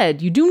was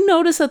said, you do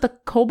notice that the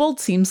kobold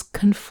seems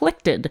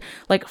conflicted.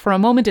 Like for a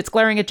moment it's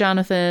glaring at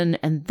Jonathan,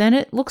 and then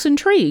it looks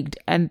intrigued,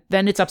 and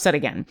then it's upset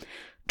again.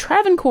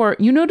 Travancore,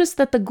 you notice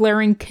that the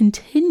glaring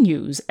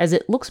continues as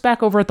it looks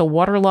back over at the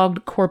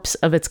waterlogged corpse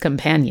of its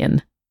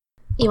companion.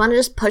 You want to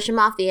just push him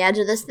off the edge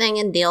of this thing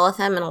and deal with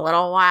him in a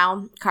little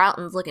while?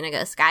 Carlton's looking to go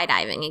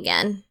skydiving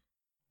again.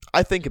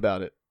 I think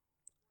about it.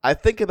 I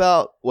think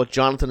about what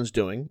Jonathan is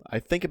doing. I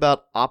think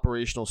about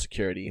operational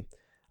security.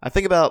 I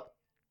think about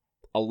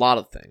a lot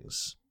of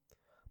things.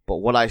 But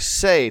what I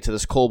say to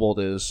this kobold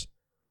is,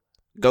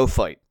 go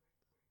fight.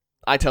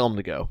 I tell him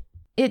to go.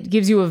 It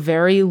gives you a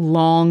very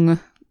long,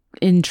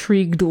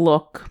 intrigued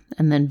look,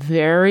 and then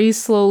very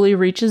slowly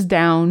reaches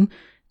down,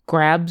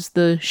 grabs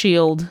the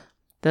shield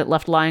that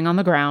left lying on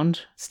the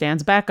ground,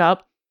 stands back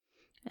up,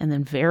 and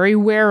then very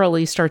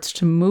warily starts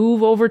to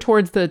move over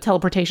towards the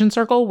teleportation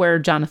circle where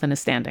Jonathan is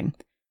standing.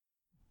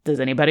 Does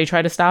anybody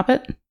try to stop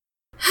it?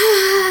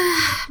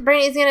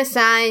 Brittany's gonna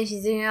sigh, and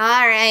she's like,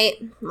 alright,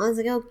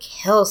 let's go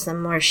kill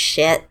some more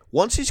shit.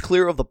 Once he's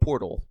clear of the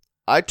portal,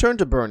 I turn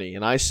to Bernie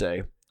and I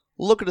say,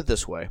 look at it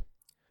this way.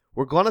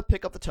 We're gonna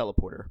pick up the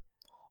teleporter.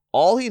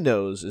 All he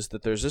knows is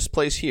that there's this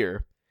place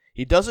here.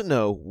 He doesn't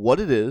know what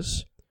it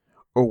is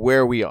or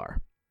where we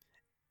are.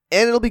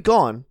 And it'll be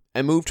gone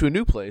and move to a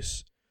new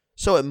place,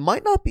 so it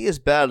might not be as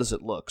bad as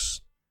it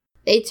looks.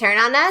 They turn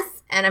on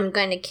us, and I'm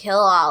going to kill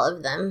all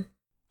of them.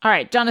 All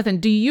right,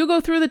 Jonathan, do you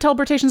go through the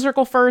teleportation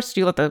circle first?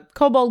 Do you let the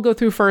kobold go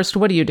through first?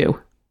 What do you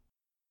do?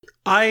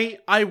 I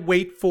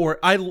wait for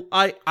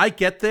I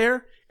get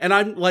there, and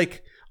I'm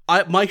like,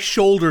 my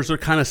shoulders are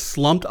kind of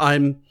slumped.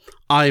 I'm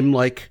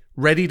like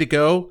ready to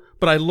go,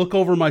 but I look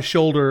over my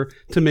shoulder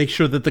to make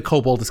sure that the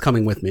kobold is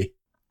coming with me.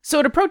 So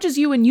it approaches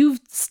you and you've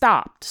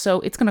stopped.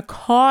 So it's going to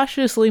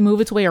cautiously move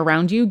its way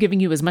around you,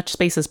 giving you as much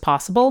space as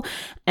possible.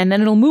 And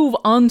then it'll move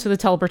onto the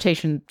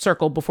teleportation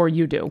circle before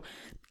you do.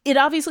 It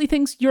obviously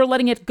thinks you're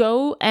letting it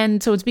go.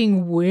 And so it's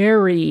being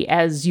wary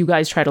as you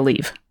guys try to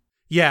leave.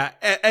 Yeah.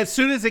 As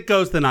soon as it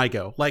goes, then I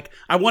go. Like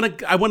I want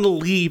to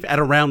leave at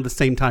around the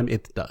same time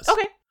it does.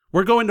 Okay.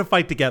 We're going to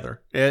fight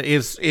together.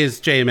 Is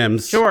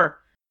JMM's. Sure.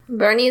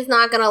 Bernie's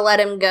not going to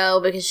let him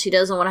go because she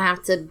doesn't want to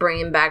have to bring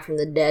him back from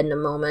the dead in a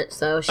moment,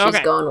 so she's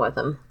going with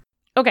him.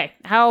 Okay,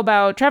 how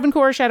about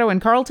Travancore, Shadow, and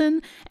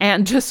Carlton?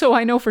 And just so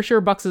I know for sure,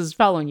 Bucks is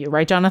following you,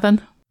 right,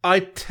 Jonathan?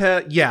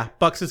 Yeah,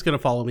 Bucks is going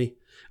to follow me.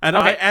 And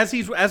okay.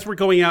 as we're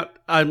going out,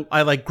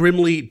 I like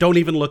grimly don't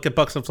even look at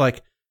Bucks. I'm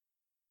like,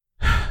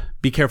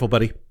 be careful,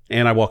 buddy.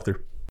 And I walk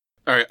through.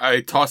 All right,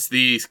 I toss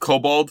the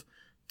kobold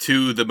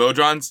to the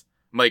Modrons.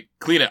 I'm like,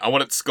 clean it. I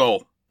want its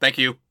skull. Thank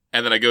you.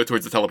 And then I go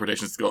towards the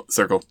teleportation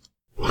circle.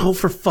 Oh,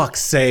 for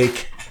fuck's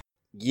sake.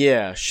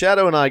 Yeah,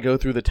 Shadow and I go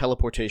through the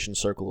teleportation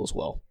circle as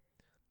well.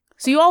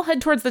 So you all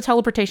head towards the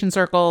teleportation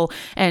circle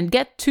and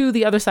get to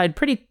the other side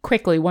pretty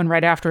quickly, one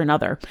right after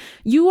another.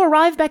 You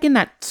arrive back in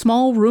that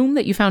small room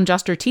that you found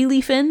Joster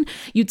Tealeaf in.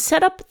 You'd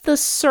set up the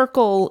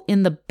circle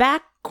in the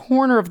back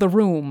corner of the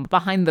room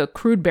behind the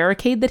crude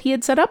barricade that he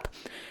had set up.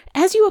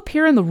 As you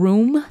appear in the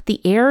room,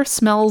 the air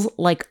smells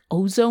like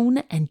ozone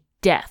and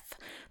death.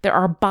 There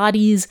are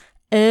bodies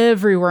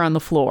everywhere on the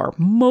floor,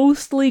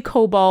 mostly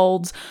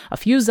kobolds, a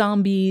few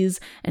zombies,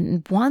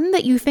 and one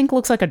that you think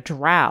looks like a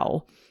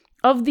drow.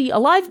 Of the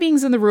alive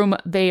beings in the room,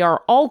 they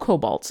are all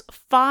kobolds.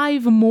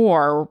 5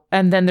 more,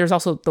 and then there's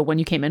also the one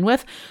you came in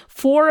with.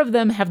 4 of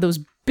them have those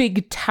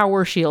big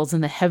tower shields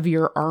and the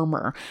heavier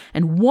armor,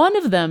 and one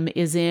of them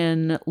is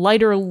in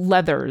lighter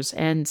leathers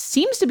and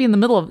seems to be in the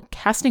middle of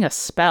casting a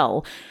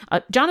spell.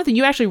 Jonathan,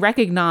 you actually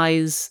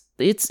recognize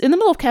it's in the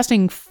middle of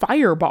casting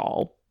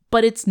Fireball,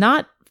 but it's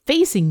not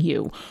facing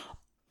you.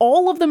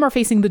 All of them are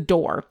facing the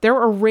door. They're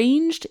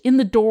arranged in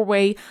the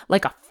doorway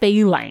like a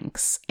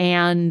phalanx,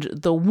 and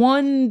the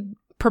one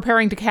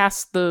preparing to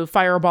cast the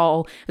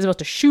fireball is about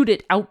to shoot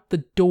it out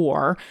the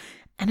door.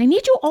 And I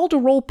need you all to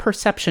roll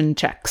perception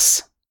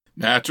checks.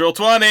 Natural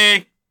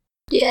 20!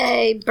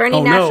 Yay,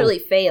 Bernie naturally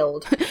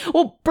failed.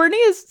 Well, Bernie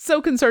is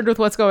so concerned with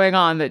what's going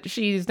on that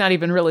she's not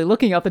even really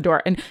looking out the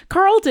door. And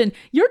Carlton,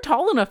 you're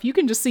tall enough you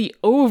can just see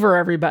over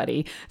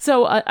everybody.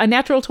 So a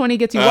natural 20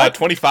 gets you what?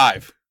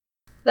 25.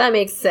 That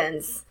makes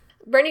sense.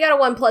 Bernie got a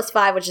 1 +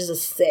 5, which is a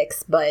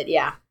 6, but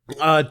yeah.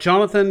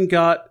 Jonathan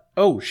got...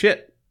 Oh,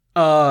 shit.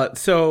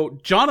 So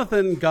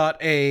Jonathan got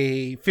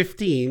a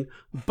 15.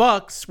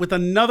 Bucks, with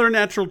another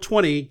natural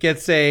 20,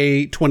 gets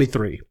a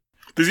 23.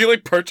 Does he,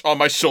 like, perch on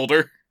my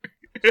shoulder?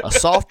 A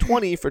soft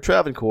 20 for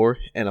Travancore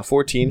and a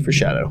 14 for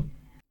Shadow.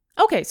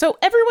 Okay, so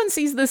everyone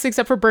sees this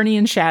except for Bernie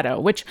and Shadow,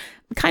 which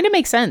kind of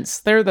makes sense.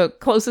 They're the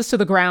closest to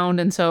the ground,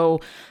 and so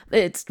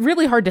it's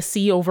really hard to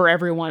see over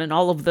everyone and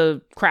all of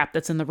the crap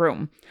that's in the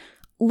room.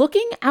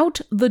 Looking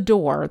out the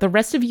door, the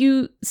rest of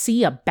you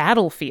see a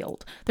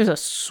battlefield. There's a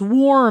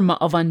swarm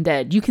of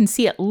undead. You can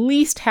see at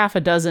least half a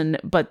dozen,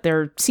 but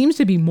there seems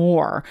to be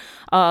more.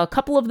 A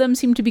couple of them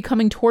seem to be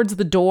coming towards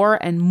the door,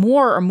 and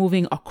more are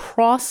moving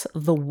across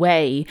the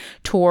way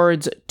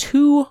towards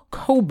 2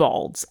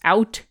 kobolds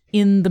out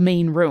in the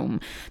main room.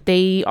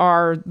 They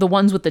are the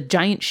ones with the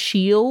giant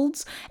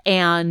shields,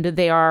 and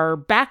they are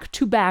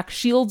back-to-back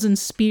shields and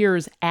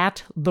spears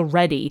at the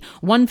ready.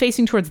 One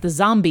facing towards the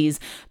zombies,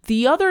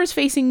 the other is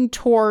facing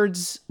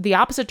towards the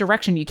opposite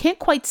direction. You can't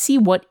quite see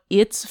what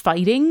it's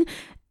fighting,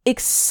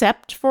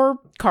 except for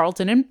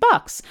Carlton and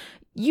Bucks.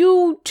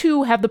 You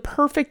two have the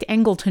perfect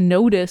angle to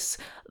notice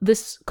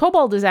this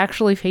kobold is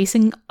actually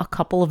facing a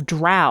couple of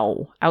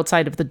drow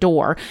outside of the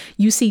door.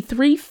 You see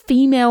 3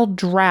 female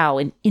drow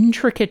in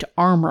intricate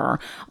armor,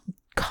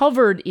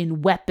 covered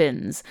in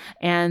weapons,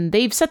 and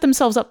they've set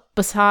themselves up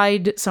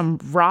beside some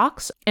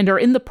rocks and are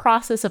in the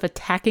process of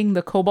attacking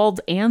the kobolds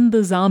and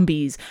the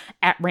zombies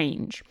at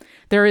range.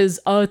 There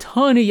is a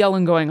ton of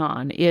yelling going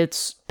on.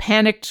 It's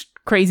panicked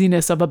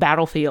craziness of a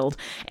battlefield.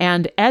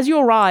 And as you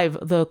arrive,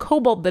 the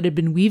kobold that had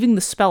been weaving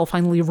the spell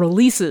finally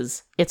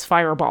releases its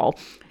fireball.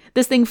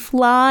 This thing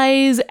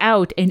flies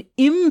out and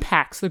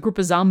impacts the group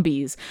of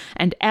zombies.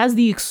 And as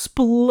the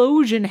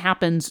explosion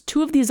happens,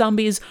 2 of these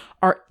zombies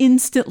are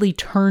instantly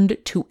turned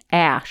to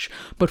ash.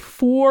 But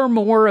 4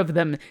 more of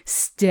them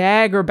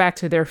stagger back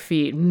to their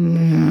feet.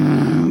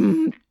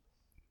 You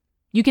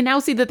can now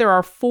see that there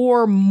are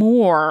 4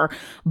 more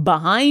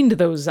behind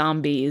those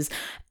zombies,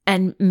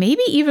 and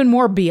maybe even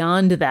more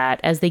beyond that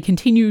as they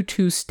continue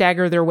to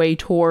stagger their way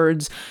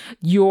towards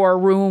your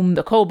room,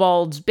 the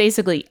kobolds,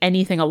 basically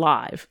anything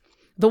alive.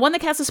 The one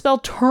that casts a spell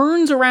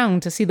turns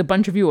around to see the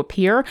bunch of you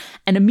appear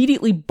and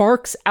immediately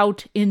barks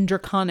out in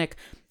Draconic,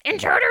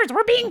 "Intruders,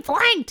 we're being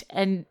flanked!"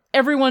 And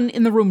everyone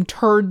in the room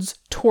turns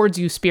towards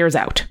you, spears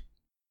out.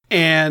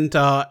 And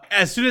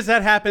as soon as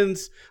that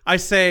happens, I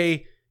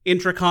say in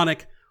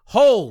Draconic,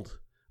 "Hold!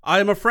 I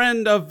am a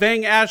friend of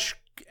Vang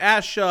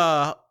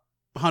Ashstalker.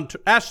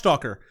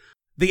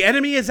 The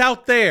enemy is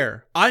out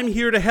there. I'm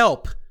here to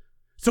help.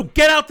 So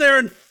get out there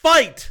and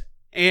fight!"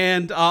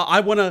 And I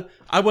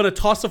wanna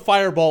toss a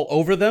fireball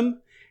over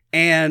them,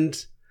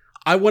 and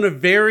I wanna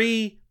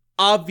very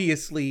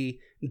obviously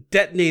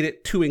detonate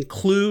it to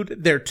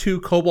include their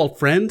 2 kobold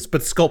friends, but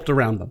sculpt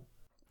around them.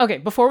 Okay,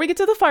 before we get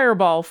to the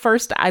fireball,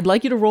 first I'd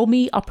like you to roll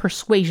me a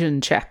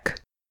persuasion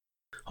check.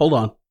 Hold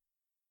on.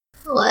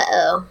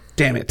 Uh-oh.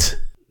 Damn it.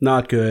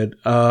 Not good.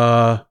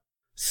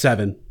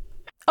 7.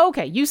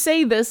 Okay, you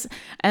say this,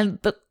 and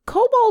the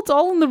kobolds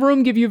all in the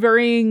room give you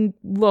varying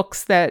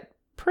looks that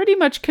pretty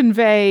much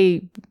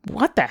convey,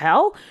 "What the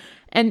hell?"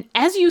 And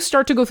as you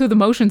start to go through the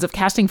motions of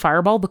casting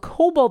fireball, the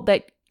kobold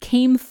that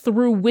came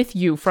through with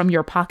you from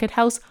your pocket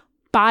house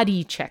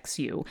body checks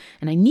you.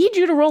 And I need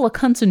you to roll a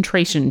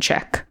concentration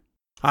check.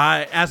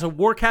 As a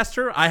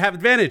warcaster, I have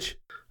advantage.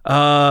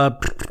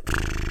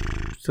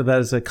 So that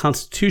is a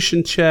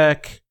constitution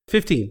check.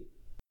 15.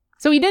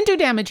 So he didn't do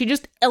damage, he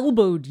just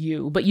elbowed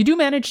you, but you do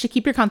manage to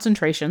keep your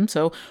concentration,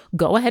 so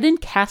go ahead and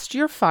cast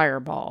your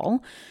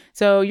fireball.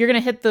 So you're going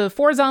to hit the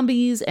 4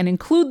 zombies and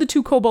include the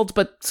 2 kobolds,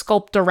 but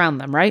sculpt around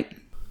them, right?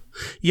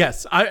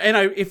 Yes,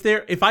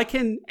 if I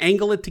can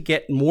angle it to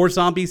get more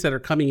zombies that are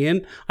coming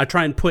in, I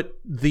try and put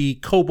the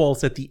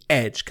kobolds at the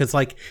edge, because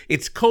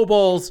it's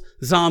kobolds,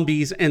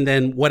 zombies, and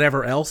then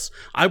whatever else.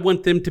 I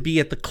want them to be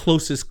at the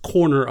closest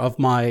corner of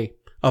my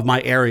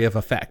area of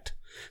effect,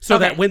 so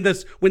that when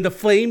the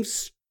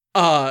flames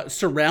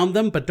surround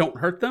them but don't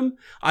hurt them,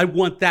 I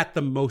want that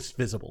the most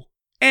visible.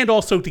 And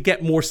also to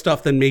get more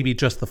stuff than maybe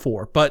just the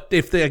 4. But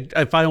if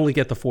I only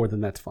get the 4,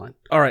 then that's fine.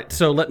 All right,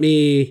 so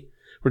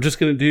we're just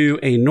going to do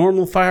a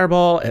normal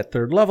fireball at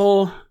 3rd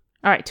level.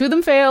 All right, 2 of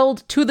them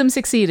failed, 2 of them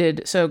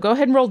succeeded. So go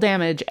ahead and roll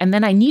damage, and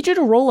then I need you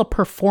to roll a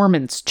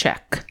performance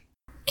check.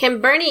 Can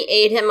Bernie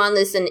aid him on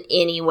this in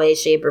any way,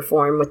 shape, or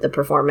form with the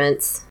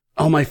performance?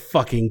 Oh my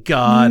fucking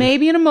god.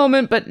 Maybe in a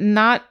moment, but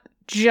not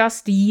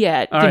just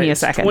yet. Give me a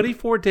second.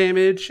 24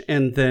 damage,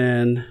 and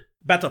then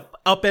about to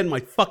upend my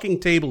fucking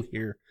table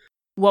here.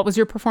 What was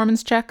your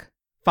performance check?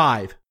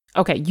 5.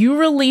 Okay, you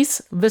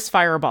release this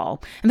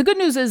fireball. And the good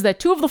news is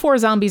that 2 of the 4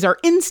 zombies are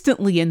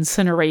instantly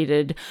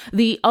incinerated.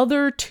 The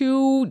other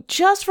 2,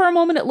 just for a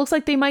moment, it looks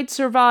like they might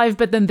survive,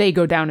 but then they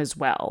go down as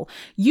well.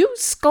 You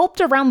sculpt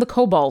around the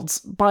kobolds,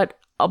 but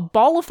a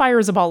ball of fire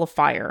is a ball of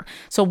fire.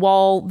 So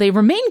while they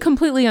remain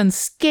completely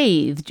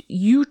unscathed,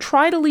 you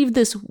try to leave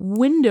this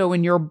window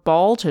in your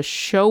ball to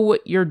show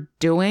what you're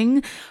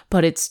doing,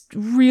 but it's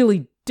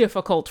really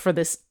difficult for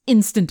this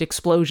instant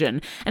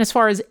explosion. And as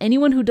far as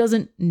anyone who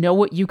doesn't know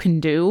what you can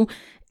do,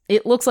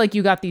 it looks like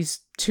you got these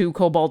 2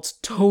 kobolds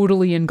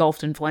totally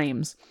engulfed in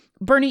flames.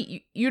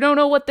 Bernie, you don't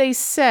know what they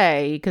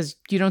say because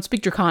you don't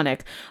speak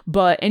Draconic,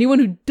 but anyone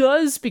who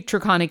does speak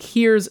Draconic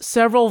hears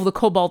several of the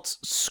kobolds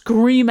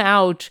scream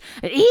out,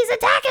 "He's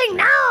attacking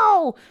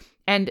now!"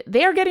 And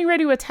they are getting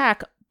ready to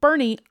attack.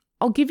 Bernie,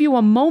 I'll give you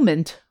a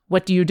moment.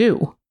 What do you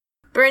do?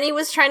 Bernie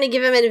was trying to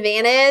give him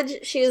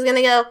advantage. She was going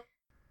to go,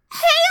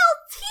 "Hail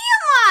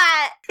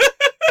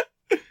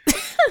Tiamat!"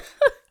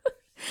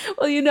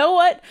 Well, you know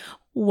what?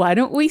 Why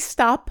don't we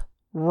stop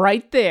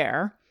right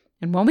there?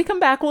 And when we come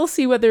back, we'll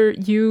see whether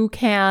you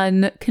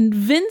can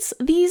convince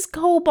these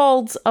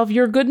kobolds of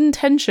your good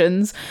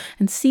intentions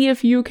and see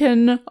if you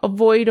can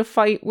avoid a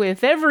fight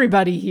with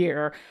everybody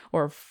here.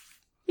 Or,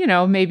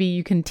 maybe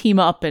you can team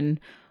up and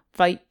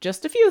fight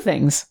just a few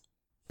things.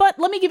 But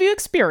let me give you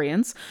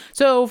experience.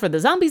 So for the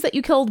zombies that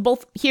you killed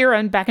both here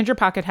and back in your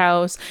pocket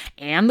house,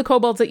 and the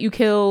kobolds that you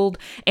killed,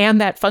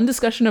 and that fun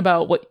discussion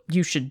about what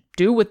you should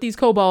do with these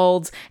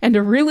kobolds, and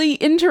a really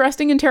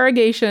interesting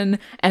interrogation,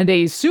 and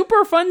a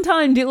super fun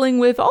time dealing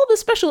with all the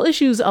special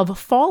issues of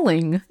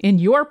falling in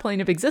your plane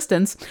of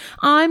existence,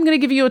 I'm going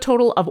to give you a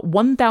total of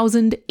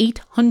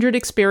 1,800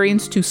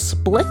 experience to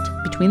split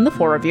between the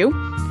 4 of you.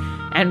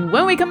 And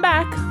when we come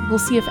back, we'll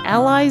see if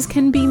allies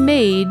can be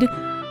made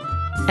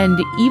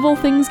and evil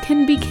things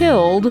can be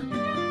killed,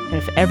 and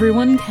if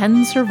everyone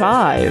can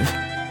survive.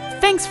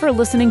 Thanks for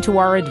listening to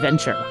our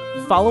adventure.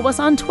 Follow us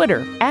on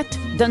Twitter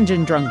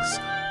 @DungeonDrunks,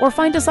 or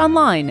find us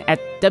online at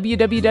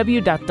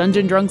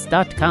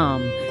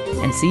www.dungeondrunks.com.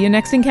 And see you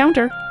next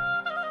encounter.